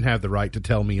 you didn't have the right to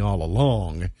tell me all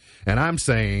along. And I'm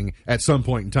saying at some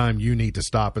point in time, you need to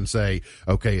stop and say,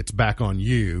 okay, it's back on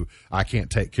you. I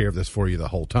can't take care of this for you the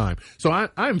whole time. So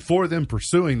I'm for them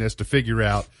pursuing this to figure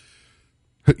out,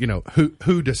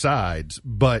 who decides.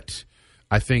 But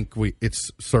I think it's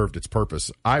served its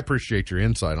purpose. I appreciate your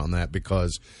insight on that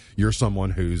because you're someone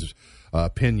whose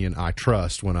opinion I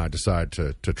trust when I decide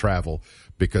to travel,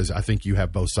 because I think you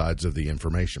have both sides of the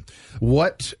information.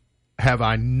 What have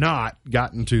I not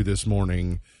gotten to this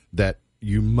morning that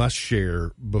you must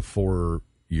share before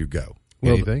you go?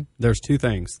 Anything? There's two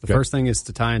things. The first thing is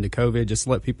to tie into COVID. Just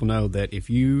let people know that if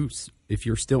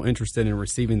you're still interested in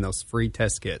receiving those free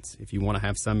test kits, if you want to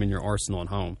have some in your arsenal at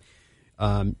home,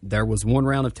 there was one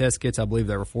round of test kits. I believe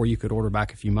there were 4 you could order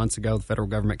back a few months ago. The federal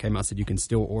government came out and said you can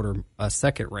still order a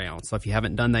second round. So if you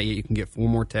haven't done that yet, you can get 4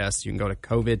 more tests. You can go to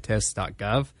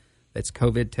covidtest.gov. That's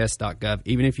covidtest.gov.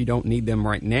 Even if you don't need them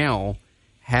right now,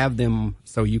 have them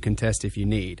so you can test if you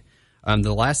need.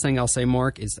 The last thing I'll say,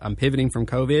 Mark, is I'm pivoting from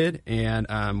COVID and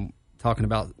I'm talking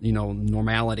about,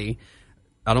 normality.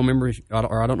 I don't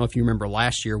know if you remember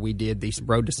last year we did the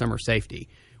Road to Summer Safety.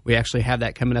 We actually have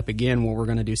that coming up again where we're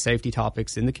going to do safety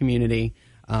topics in the community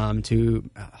to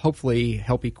hopefully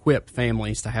help equip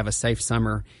families to have a safe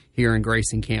summer here in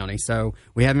Grayson County. So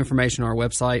we have information on our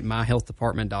website,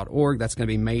 myhealthdepartment.org. That's going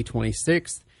to be May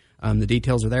 26th. The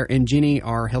details are there. And Jenny,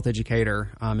 our health educator,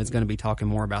 is going to be talking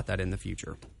more about that in the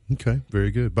future. Okay,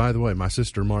 very good. By the way, my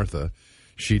sister Martha,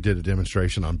 she did a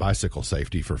demonstration on bicycle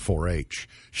safety for 4-H.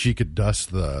 She could knock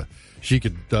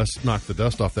the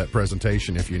dust off that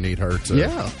presentation if you need her to.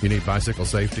 Yeah. You need bicycle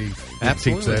safety.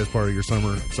 Absolutely. Teach that as part of your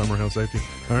summer health safety.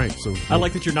 All right. So I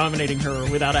like that you're nominating her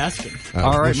without asking.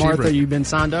 All right, Martha, you've been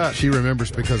signed up. She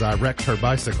remembers because I wrecked her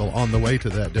bicycle on the way to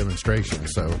that demonstration.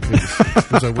 So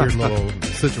it was a weird little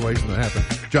situation that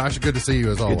happened. Josh, good to see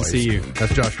you as always. Good to see you.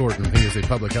 That's Josh Horton. He is the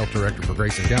public health director for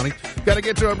Grayson County. Got to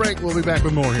get to a break. We'll be back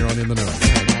with more here on In the Know.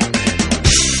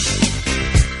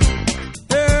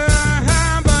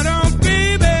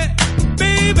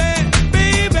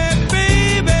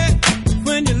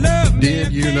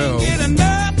 Did you know?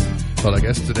 Well, I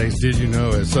guess today's Did You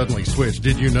Know has suddenly switched.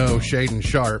 Did you know Shaden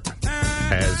Sharp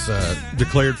has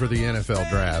declared for the NFL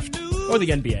draft? Or the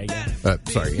NBA, yeah.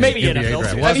 Sorry, maybe NBA NFL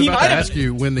draft. too. Well, I was I mean, about to ask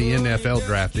you when the NFL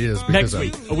draft is because Next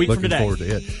week, I'm a week from looking today. forward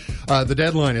to it. The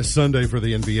deadline is Sunday for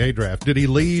the NBA draft. Did he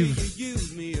leave?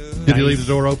 Did he leave the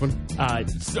door open?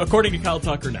 According to Kyle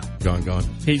Tucker, no. Gone.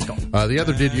 He's gone. The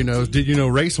other Did You Know is, did you know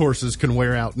racehorses can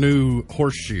wear out new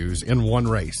horseshoes in one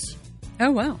race?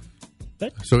 Oh, wow.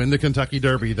 So in the Kentucky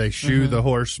Derby, they shoe the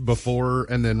horse before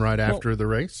and then right after the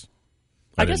race?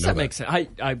 I guess that makes sense.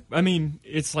 I mean,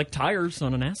 it's like tires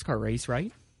on a NASCAR race,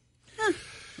 right?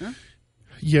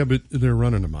 Yeah, but they're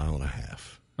running a mile and a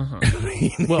half.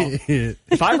 Well,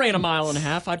 if I ran a mile and a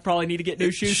half, I'd probably need to get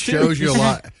new shoes too. Shows you a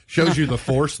lot. Shows you the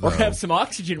force, though. Or have some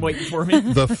oxygen waiting for me.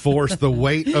 The force, the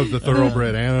weight of the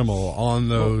thoroughbred animal on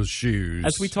those shoes.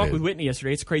 As we talked with Whitney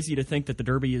yesterday, it's crazy to think that the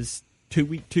Derby is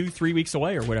 3 weeks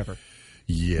away or whatever.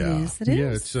 Yeah, yes, it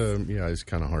is. It's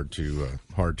kind of hard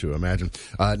to imagine.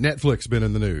 Netflix been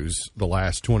in the news the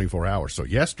last 24 hours. So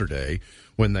yesterday,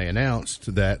 when they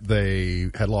announced that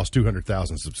they had lost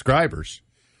 200,000 subscribers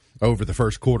over the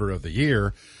first quarter of the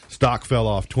year, stock fell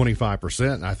off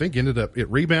 25%. I think it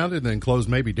rebounded and then closed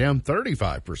maybe down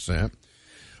 35%.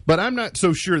 But I'm not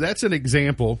so sure. That's an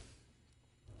example.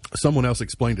 Someone else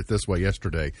explained it this way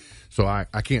yesterday, so I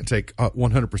can't take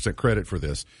 100% credit for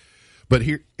this. But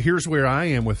here's where I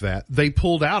am with that. They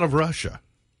pulled out of Russia.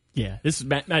 Yeah, this is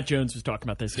Matt Jones was talking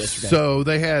about this yesterday. So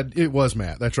it was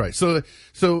Matt. That's right. So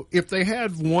if they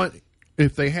had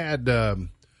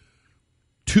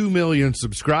 2 million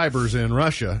subscribers in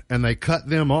Russia and they cut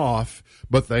them off,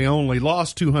 but they only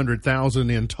lost 200,000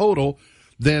 in total,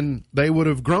 then they would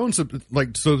have grown. So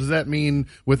does that mean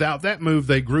without that move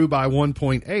they grew by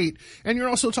 1.8? And you're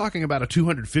also talking about a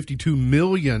 252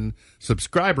 million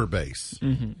subscriber base.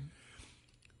 Mm-hmm.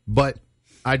 But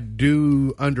I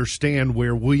do understand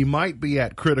where we might be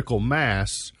at critical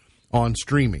mass on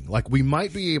streaming. Like we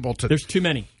might be able to. There's too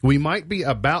many. We might be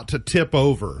about to tip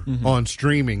over on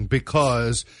streaming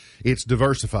because it's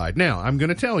diversified. Now, I'm going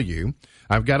to tell you,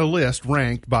 I've got a list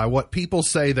ranked by what people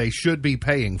say they should be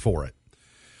paying for it.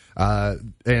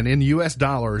 And in U.S.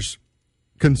 dollars,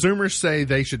 consumers say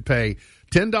they should pay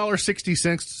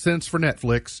 $10.60 for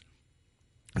Netflix,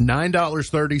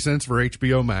 $9.30 for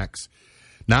HBO Max,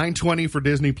 $9.20 for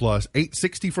Disney Plus,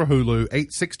 $8.60 for Hulu,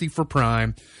 $8.60 for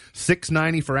Prime,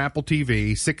 $6.90 for Apple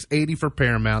TV, $6.80 for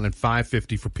Paramount, and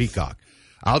 $5.50 for Peacock.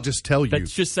 I'll just tell you.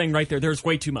 That's just saying right there, there's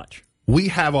way too much. We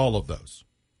have all of those.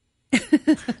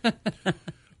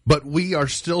 But we are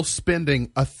still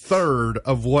spending a third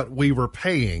of what we were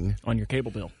paying on your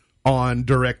cable bill on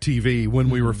DirecTV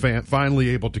when we were finally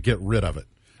able to get rid of it.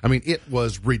 I mean, it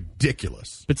was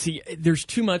ridiculous. But see, there's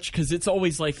too much because it's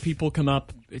always like people come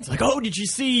up. It's like, oh, did you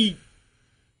see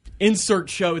insert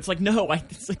show? It's like, no.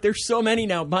 It's like there's so many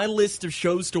now. My list of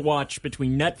shows to watch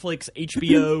between Netflix,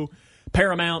 HBO,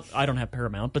 Paramount. I don't have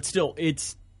Paramount, but still,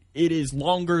 it is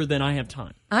longer than I have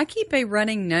time. I keep a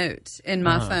running note in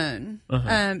my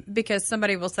phone because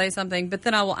somebody will say something, but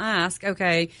then I will ask,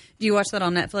 okay, do you watch that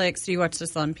on Netflix? Do you watch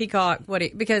this on Peacock?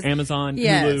 Because Amazon,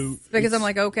 yes, Hulu. Because I'm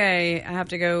like, okay, I have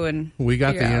to go and we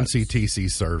got the figure out. NCTC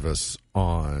service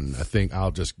on, I think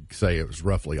I'll just say it was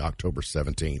roughly October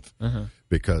 17th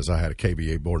because I had a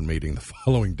KBA board meeting the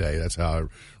following day. That's how I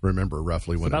remember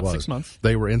roughly when about it was. 6 months.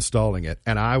 They were installing it,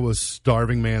 and I was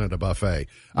starving man at a buffet.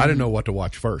 I didn't know what to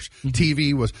watch first.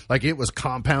 TV was like it was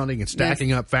compounding and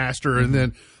stacking up faster, and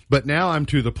then. But now I'm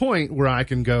to the point where I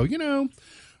can go.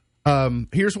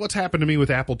 Here's what's happened to me with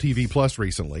Apple TV Plus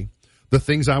recently. The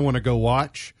things I want to go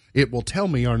watch, it will tell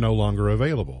me are no longer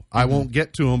available. I won't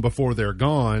get to them before they're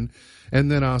gone. And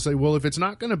then I'll say, well, if it's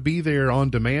not going to be there on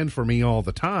demand for me all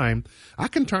the time, I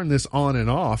can turn this on and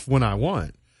off when I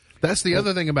want. That's the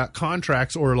other thing about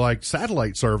contracts or like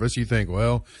satellite service. You think,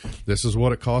 well, this is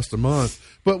what it costs a month.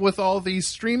 But with all these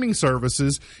streaming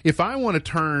services, if I want to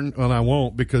turn, well, I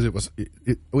won't because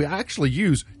we actually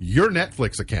use your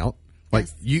Netflix account. Like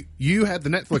you had the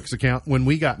Netflix account when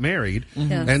we got married,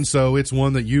 and so it's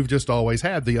one that you've just always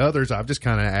had. The others I've just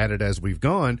kind of added as we've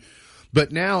gone.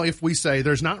 But now if we say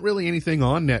there's not really anything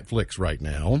on Netflix right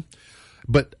now,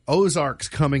 but Ozark's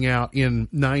coming out in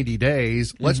 90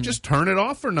 days, let's just turn it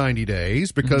off for 90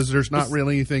 days because there's not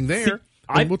really anything there.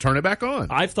 And we'll turn it back on.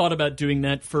 I've thought about doing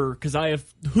that because I have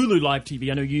Hulu Live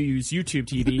TV. I know you use YouTube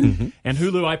TV. And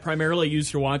Hulu I primarily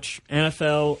use to watch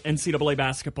NFL, NCAA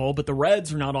basketball, but the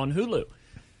Reds are not on Hulu.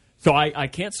 So I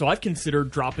can't. So I've considered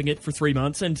dropping it for 3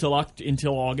 months until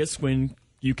August when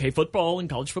UK football and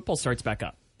college football starts back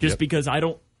up. Just because I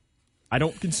don't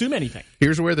consume anything.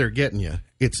 Here's where they're getting you.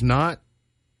 It's not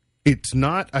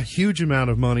a huge amount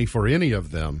of money for any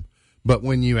of them, but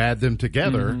when you add them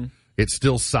together, it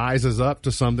still sizes up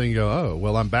to something. You go, oh,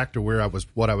 well, I'm back to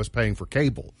what I was paying for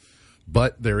cable.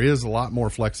 But there is a lot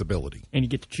more flexibility. And you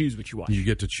get to choose what you watch. You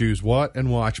get to choose what and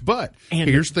watch. But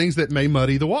here's things that may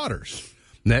muddy the waters.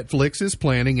 Netflix is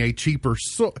planning a cheaper,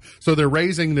 so they're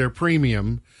raising their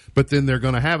premium, but then they're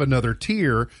going to have another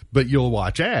tier, but you'll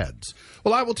watch ads.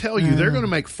 Well, I will tell you, they're going to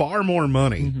make far more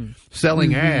money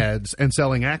selling ads and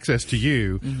selling access to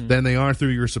you than they are through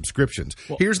your subscriptions.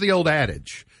 Well, here's the old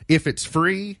adage. If it's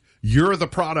free, you're the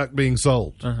product being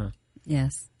sold.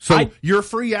 Yes. So your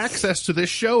free access to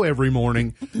this show every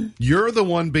morning, you're the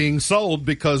one being sold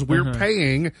because we're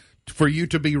paying for you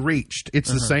to be reached.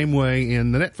 It's the same way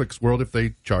in the Netflix world if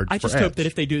they charge for ads. I just hope that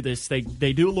if they do this, they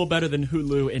do a little better than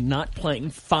Hulu and not playing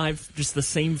the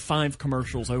same 5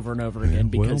 commercials over and over again.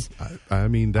 Because I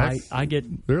mean, I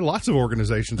get there are lots of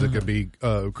organizations that could be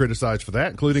criticized for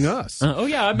that, including us.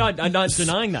 I'm not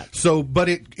denying that. So, but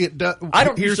it does. I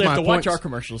don't usually have to watch our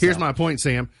commercials. Here's my point,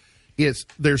 Sam.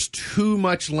 There's too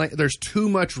much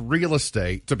real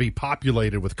estate to be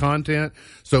populated with content.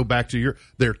 So back to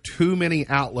there are too many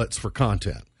outlets for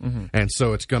content, and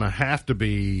so it's going to have to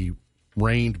be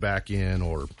reined back in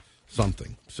or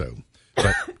something. So,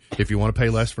 but if you want to pay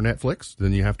less for Netflix,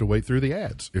 then you have to wait through the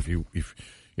ads. If you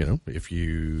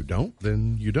don't,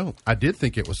 then you don't. I did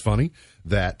think it was funny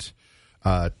that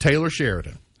Taylor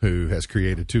Sheridan, who has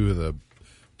created two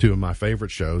of my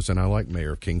favorite shows, and I like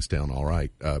Mayor of Kingstown all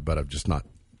right, but I'm just not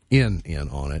in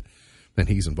on it, and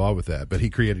he's involved with that. But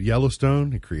he created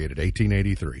Yellowstone, he created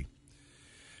 1883,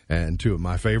 and 2 of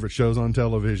my favorite shows on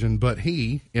television. But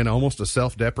he, in almost a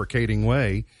self-deprecating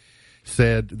way,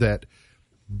 said that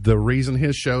the reason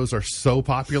his shows are so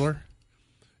popular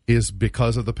is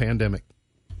because of the pandemic.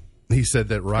 He said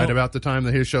that about the time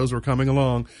that his shows were coming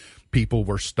along, people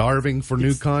were starving for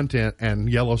new content, and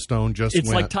Yellowstone just went.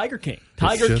 It's like Tiger King.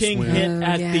 Tiger King hit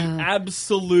at the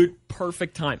absolute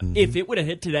perfect time. If it would have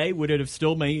hit today, would it have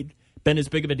still been as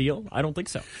big of a deal? I don't think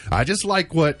so. I just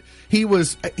like what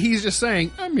he's just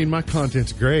saying, I mean, my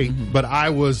content's great, but I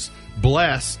was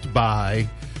blessed by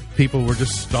people were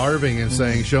just starving and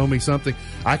saying, show me something.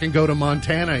 I can go to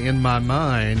Montana in my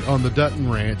mind on the Dutton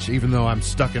Ranch, even though I'm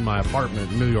stuck in my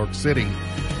apartment in New York City,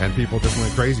 and people just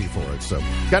went crazy for it. So,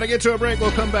 got to get to a break.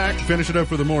 We'll come back, finish it up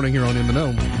for the morning here on In the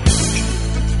Know.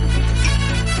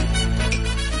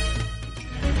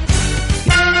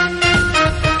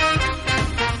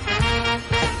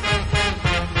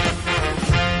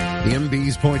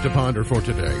 MB's Point to Ponder for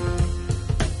today.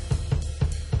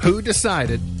 Who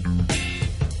decided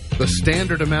the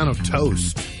standard amount of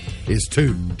toast is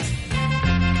 2?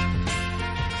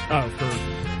 Oh,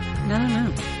 I don't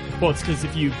know. well, it's because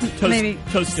if you Maybe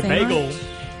toast a sandwich? bagel,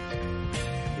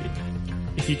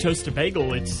 if you toast a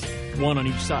bagel, it's 1 on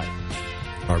each side.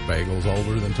 Are bagels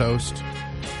older than toast?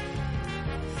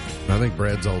 I think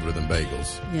bread's older than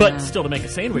bagels. Yeah. But still, to make a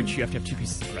sandwich, you have to have 2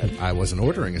 pieces of bread. I wasn't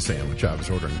ordering a sandwich. I was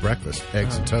ordering breakfast,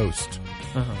 eggs and toast.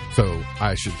 So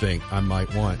I should think I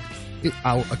might want...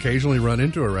 I'll occasionally run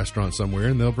into a restaurant somewhere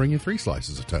and they'll bring you 3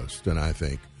 slices of toast. And I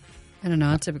think I don't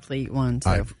know. I typically eat one.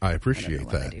 So I appreciate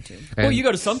why they that. do too. And Well, you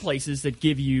go to some places that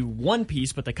give you 1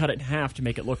 piece, but they cut it in half to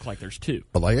make it look like there's 2.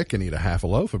 Alea can eat a half a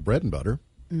loaf of bread and butter.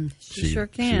 She sure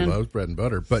can. She loves bread and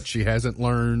butter, but she hasn't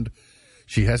learned...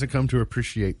 She hasn't come to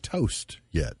appreciate toast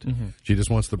yet. She just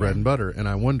wants the bread and butter. And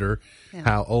I wonder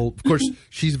how old... Of course,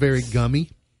 she's very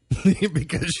gummy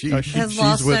because Has she's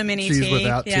lost with, so many she's teeth,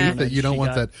 without yeah. teeth that you don't She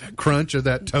want got- that crunch of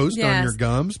that toast on Yes. your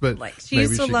gums. But Like she maybe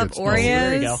used to love gets older. Oreos.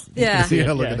 There you go. Yeah.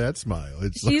 Yeah, look Yeah. at that smile.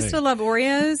 It's She used to love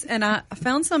Oreos, and I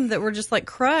found some that were just like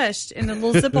crushed in a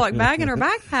little Ziploc bag in her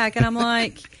backpack, and I'm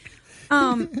like,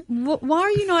 why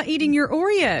are you not eating your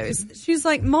Oreos? She's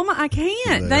like, Mama, I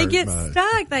can't. They They hurt get my-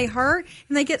 stuck. They hurt,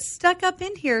 and they get stuck up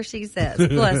in here, she says.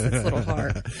 Bless its little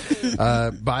heart.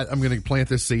 But I'm going to plant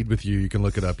this seed with you. You can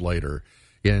look it up later.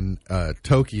 In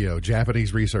Tokyo,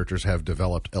 Japanese researchers have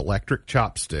developed electric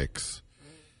chopsticks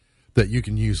that you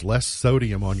can use less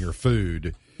sodium on your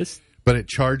food, This, but it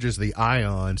charges the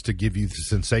ions to give you the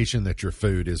sensation that your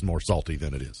food is more salty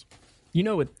than it is. you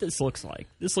know what this looks like?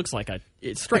 This looks like a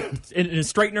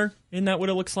straightener. Isn't that what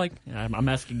it looks like? I'm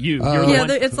asking you. You're the Yeah,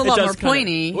 one- it's a it lot does more kinda-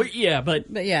 pointy. well, yeah, but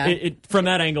yeah. from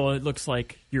that angle, it looks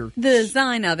like you're. The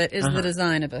design of it is the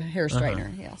design of a hair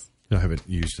straightener, yes. I haven't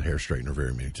used a hair straightener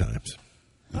very many times.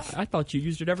 I thought you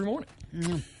used it every morning.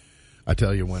 I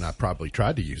tell you when I probably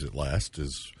tried to use it last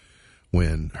is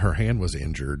when her hand was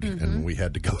injured and we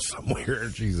had to go somewhere.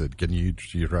 She said, can you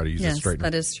try to use a Yes, straightener?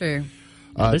 that is true.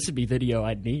 This would be video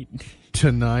I'd need.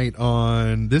 Tonight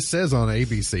on, this says on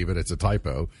ABC, but it's a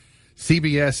typo.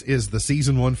 CBS is the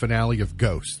season 1 finale of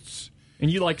Ghosts.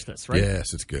 And you liked this, right?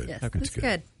 Yes, it's good. Yes, it's it's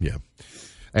good. Yeah.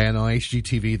 And on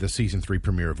HGTV, the season 3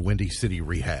 premiere of Windy City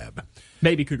Rehab.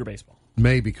 Maybe Cougar Baseball.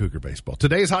 Maybe Cougar Baseball.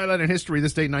 Today's highlight in history,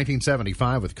 this date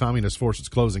 1975, with communist forces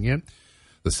closing in.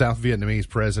 The South Vietnamese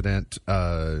president,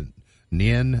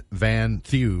 Nguyen Van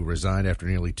Thieu, resigned after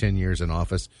nearly 10 years in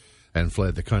office and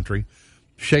fled the country.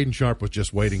 Shaden Sharp was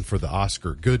just waiting for the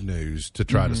Oscar good news to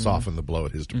try to soften the blow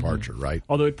at his departure, right?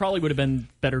 Although it probably would have been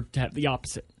better to have the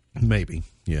opposite. Maybe,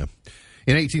 yeah.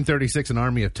 In 1836, an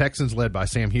army of Texans led by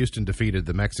Sam Houston defeated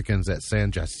the Mexicans at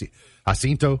San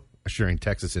Jacinto, assuring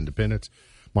Texas independence.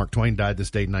 Mark Twain died this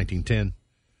date in 1910.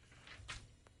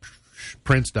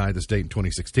 Prince died this date in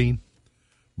 2016.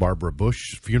 Barbara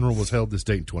Bush's funeral was held this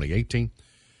date in 2018.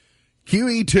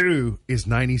 QE2 is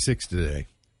 96 today.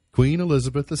 Queen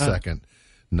Elizabeth II,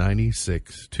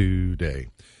 96 today.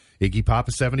 Iggy Pop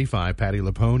is 75. Patti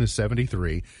LuPone is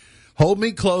 73. Hold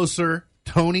Me Closer,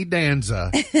 Tony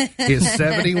Danza is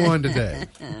 71 today.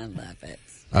 I love it.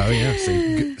 Oh, yeah.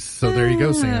 See, so there you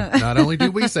go, Sam. Not only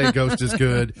do we say Ghost is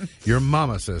good, your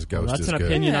mama says Ghost That's is an good.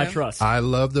 opinion I Yeah. trust. I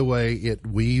love the way it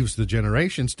weaves the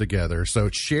generations together. So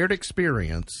it's shared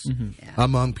experience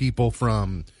among people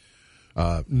from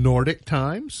Nordic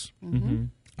times,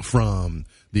 from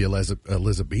the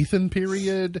Elizabethan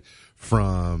period,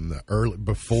 from the early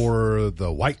before the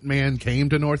white man came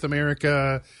to North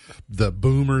America, the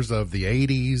boomers of the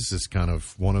 80s is kind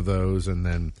of one of those, and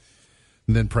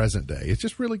then present day. It's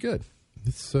just really good.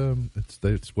 It's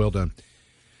well done.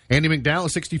 Andy McDowell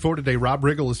is 64 today. Rob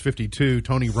Riggle is 52.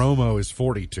 Tony Romo is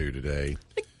 42 today.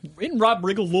 Isn't Rob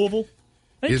Riggle Louisville?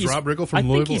 I think Is he's- Rob Riggle from I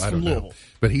Louisville? think he's I from don't know. Louisville.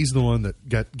 But he's the one that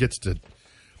gets to.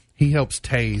 He helps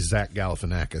tase Zach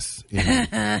Galifianakis in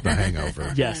The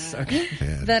Hangover. Yes. Okay.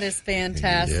 And- That is yeah,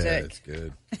 fantastic. it's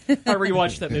good. I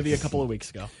rewatched that movie a couple of weeks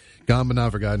ago. Gone but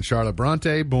not forgotten. Charlotte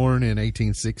Bronte, born in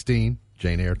 1816.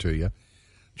 Jane Eyre to you.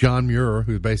 John Muir,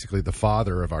 who's basically the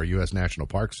father of our U.S. National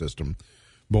Park System,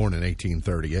 born in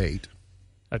 1838.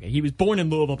 Okay, he was born in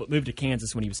Louisville but moved to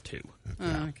Kansas when he was 2.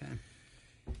 Oh, okay.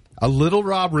 A little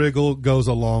Rob Riggle goes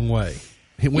a long way.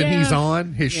 when Yeah. he's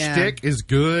on. His Yeah. shtick is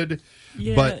good,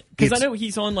 Yeah, but because I it's- know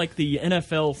he's on like the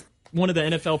NFL, one of the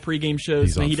NFL pregame shows.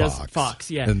 he's on he Fox. does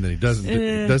Fox, yeah. and then he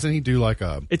doesn't he do like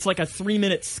a? It's like a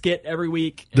 3-minute skit every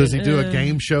week. Does he and, do a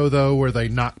game show though, where they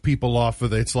knock people off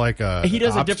of? It's like a He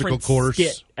does a obstacle different course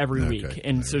skit every Okay. week,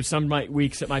 and so some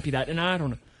weeks it might be that. And I don't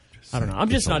know. I'm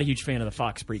just not a huge fan of the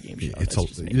Fox pregame show. It's That's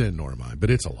just me. yeah, nor am I, but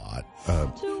it's a lot.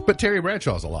 But Terry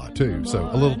Bradshaw's a lot too, so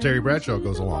a little Terry Bradshaw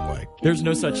goes a long way. There's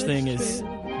no such thing as.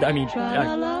 I mean,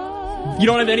 you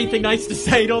don't have anything nice to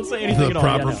say. Don't say anything The at all.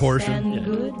 proper Yeah, no. portion.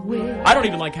 Yeah. I don't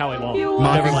even like Howie Long. Never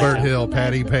Mockingbird liked him. Hill,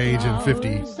 Patty Page, and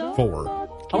 54.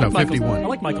 I No, like Michael, 51. I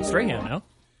like Michael Strahan now.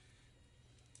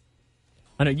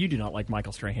 I know you do not like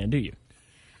Michael Strahan, do you?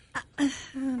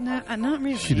 No, not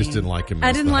really. She just didn't like him. I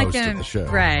As didn't the like host him. of the show.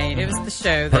 Right. It was the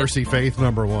show. That, Percy Faith,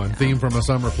 number one. Theme from A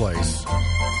Summer Place.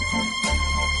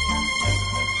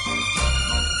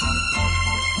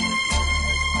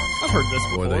 I've heard this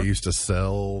before. Boy, they used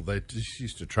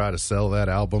to try to sell that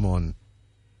album on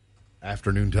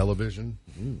afternoon television.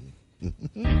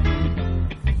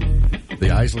 The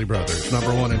Isley Brothers,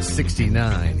 number one in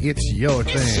 69. It's your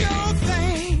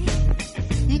thing.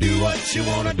 Do what you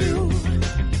want to do.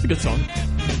 It's a good song.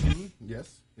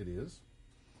 Yes, it is.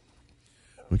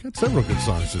 We got several good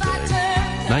songs today.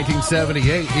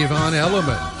 1978, Yvonne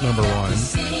Elliman, number one.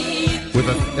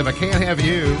 With If I Can't Have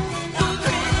You.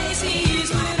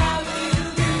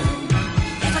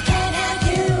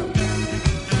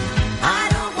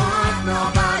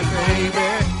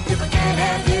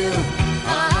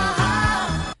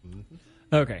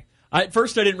 Okay. At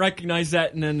first, I didn't recognize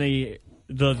that, and then the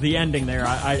ending there,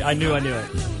 I knew it.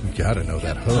 You gotta know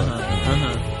that hook.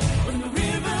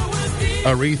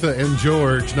 Aretha and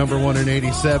George, number one in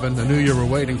 87. I knew you were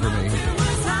waiting for me.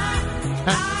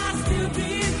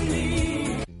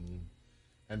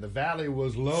 And the valley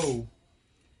was low.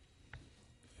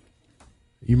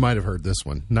 You might have heard this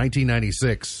one.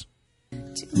 1996.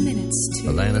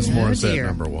 Alanis Morissette, dear.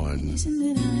 number one.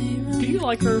 Do you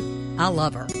like her? I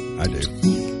love her. I do.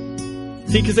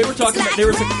 See, because they were talking about,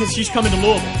 because she's coming to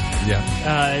Louisville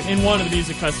Yeah. in one of the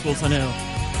music festivals. I know.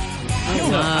 I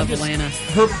don't know. love I'm Alanis.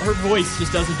 Her voice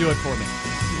just doesn't do it for me.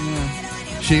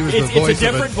 She was It's- the voice it's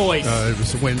a different voice. It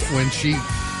was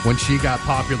when she got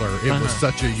popular, it was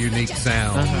such a unique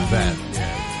sound that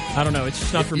I don't know. It's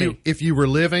just not for me. if you were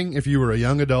a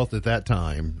young adult at that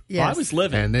time, Well, I was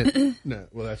living. and it, no,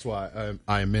 well, that's why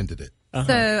I amended it.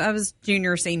 So I was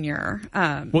junior, senior.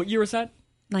 What year was that?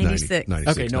 96.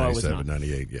 96, Okay, no, I was 97, not.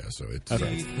 98, yeah. So it's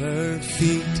Okay.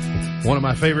 one of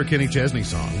my favorite Kenny Chesney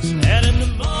songs.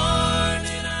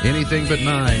 Anything But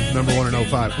Nine, number one in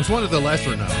 05. It was one of the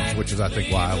lesser knowns, which is, I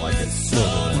think, why I like it a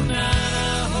little bit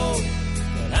more.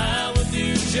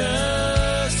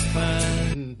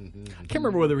 I can't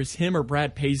remember whether it was him or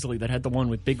Brad Paisley that had the one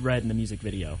with Big Red in the music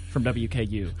video from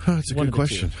WKU. That's a One good of the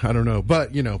question. two. I don't know.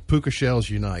 But, puka shells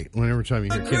unite. Whenever time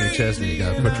you hear Kenny Chesney, you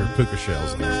got to put your puka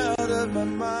shells on.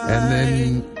 And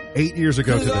then 8 years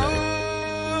ago today,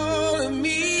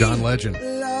 John Legend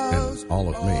and All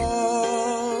of Me.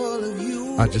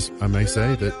 I may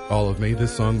say that All of Me,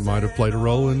 this song might have played a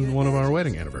role in one of our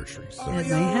wedding anniversaries. So It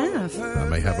may have. I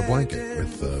may have a blanket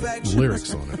with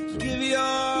lyrics on it.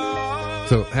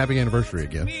 So happy anniversary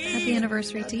again. Happy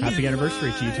anniversary to you. Happy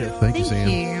anniversary to you, too. Thank you, Thank Sam.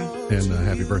 you. And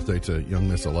happy birthday to young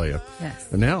Miss Alea. Yes.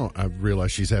 And now I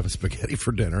realize she's having spaghetti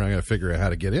for dinner. I got to figure out how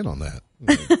to get in on that.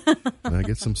 Can I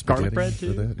get some spaghetti Garlic bread, for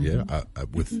too? that? Yeah,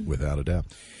 without a doubt.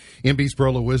 MB's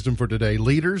Pearl of Wisdom for today.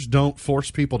 Leaders don't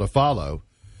force people to follow.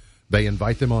 They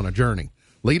invite them on a journey.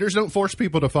 Leaders don't force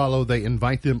people to follow. They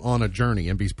invite them on a journey.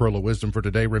 MB's Pearl of Wisdom for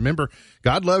today. Remember,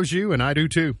 God loves you, and I do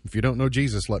too. If you don't know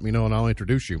Jesus, let me know, and I'll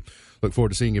introduce you. Look forward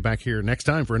to seeing you back here next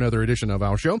time for another edition of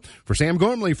our show. For Sam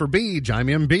Gormley, for Beej, I'm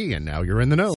MB, and now you're in the know.